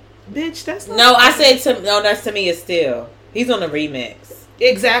Fabulous? Bitch, that's not... No, I said that's To Me Is Still. He's on the remix.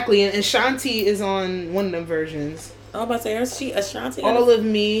 Exactly, and Shanti is on one of them versions. I was about to say, is she Ashanti? All of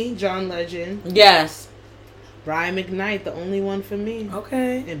Me, John Legend. Yes. Brian McKnight, The Only One for Me.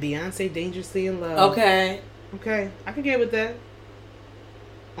 Okay. And Beyonce, Dangerously in Love. Okay. Okay, I can get with that.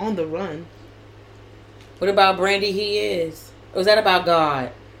 On the Run. What about Brandy He Is? Or is that about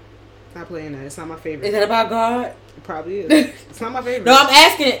God? Not playing that. It's not my favorite. Is that about God? It probably is. It's not my favorite. No, I'm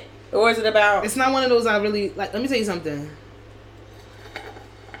asking it. Or is it about... It's not one of those I really... Like, let me tell you something.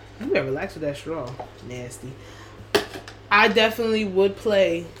 You better relax with that straw. Nasty. I definitely would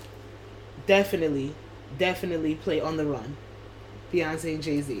play... Definitely play On the Run. Beyonce and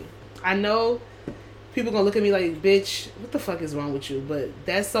Jay-Z. I know... People gonna look at me like, bitch, what the fuck is wrong with you? But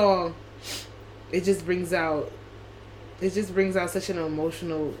that song, it just brings out such an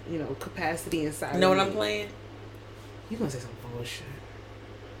emotional, capacity inside. You know of what me. I'm playing? You gonna say some bullshit?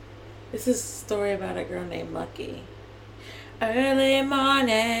 This is a story about a girl named Lucky. Early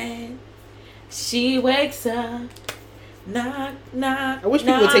morning, she wakes up, knock, knock. I wish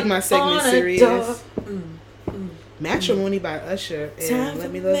people would take my segment serious. Mm. Matrimony by Usher and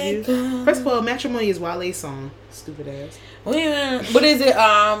Let Me Love You. First of all, Matrimony is Wale's song. Stupid ass. What is it?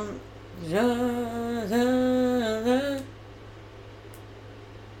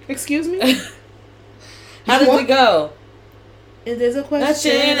 Excuse me? How does it go? If there's a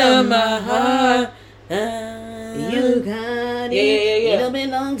question of my heart, you got it. Yeah. You don't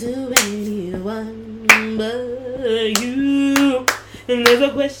belong to anyone but you. And there's a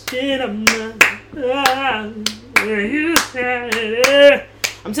question of my heart.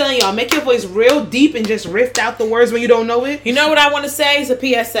 I'm telling y'all, make your voice real deep and just riff out the words when you don't know it. You know what I want to say? It's a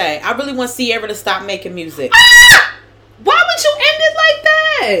PSA. I really want Sierra to stop making music. Ah! Why would you end it like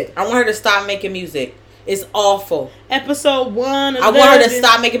that? I want her to stop making music. It's awful. Episode 1. I want her to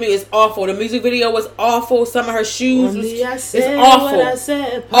stop making music. It's awful. The music video was awful. Some of her shoes it's awful.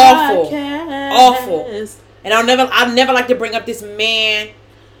 Awful. And I'll never like to bring up this man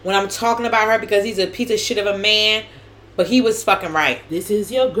when I'm talking about her because he's a piece of shit of a man. But he was fucking right. This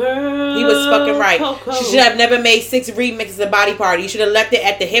is your girl. He was fucking right. Coco. She should have never made 6 remixes of Body Party. You should have left it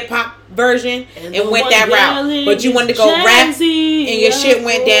at the hip hop version and went that route. But you wanted to go rap and your shit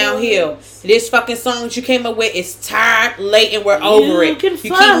went downhill. This fucking song that you came up with is tired, late, and we're over it. You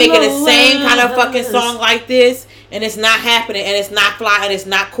keep making the same kind of fucking song like this, and it's not happening, and it's not fly, and it's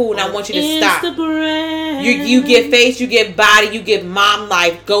not cool, and I want you to stop. You get face, you get body, you get mom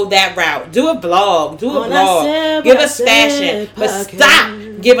life. Go that route. Do a vlog. Give us fashion. But stop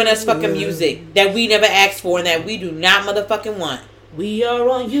giving us fucking music that we never asked for and that we do not motherfucking want. We are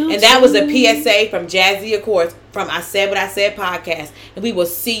on YouTube. And that was a PSA from Jazzy Accords from I Said What I Said podcast. And we will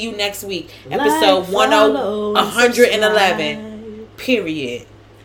see you next week. Episode 111. Period.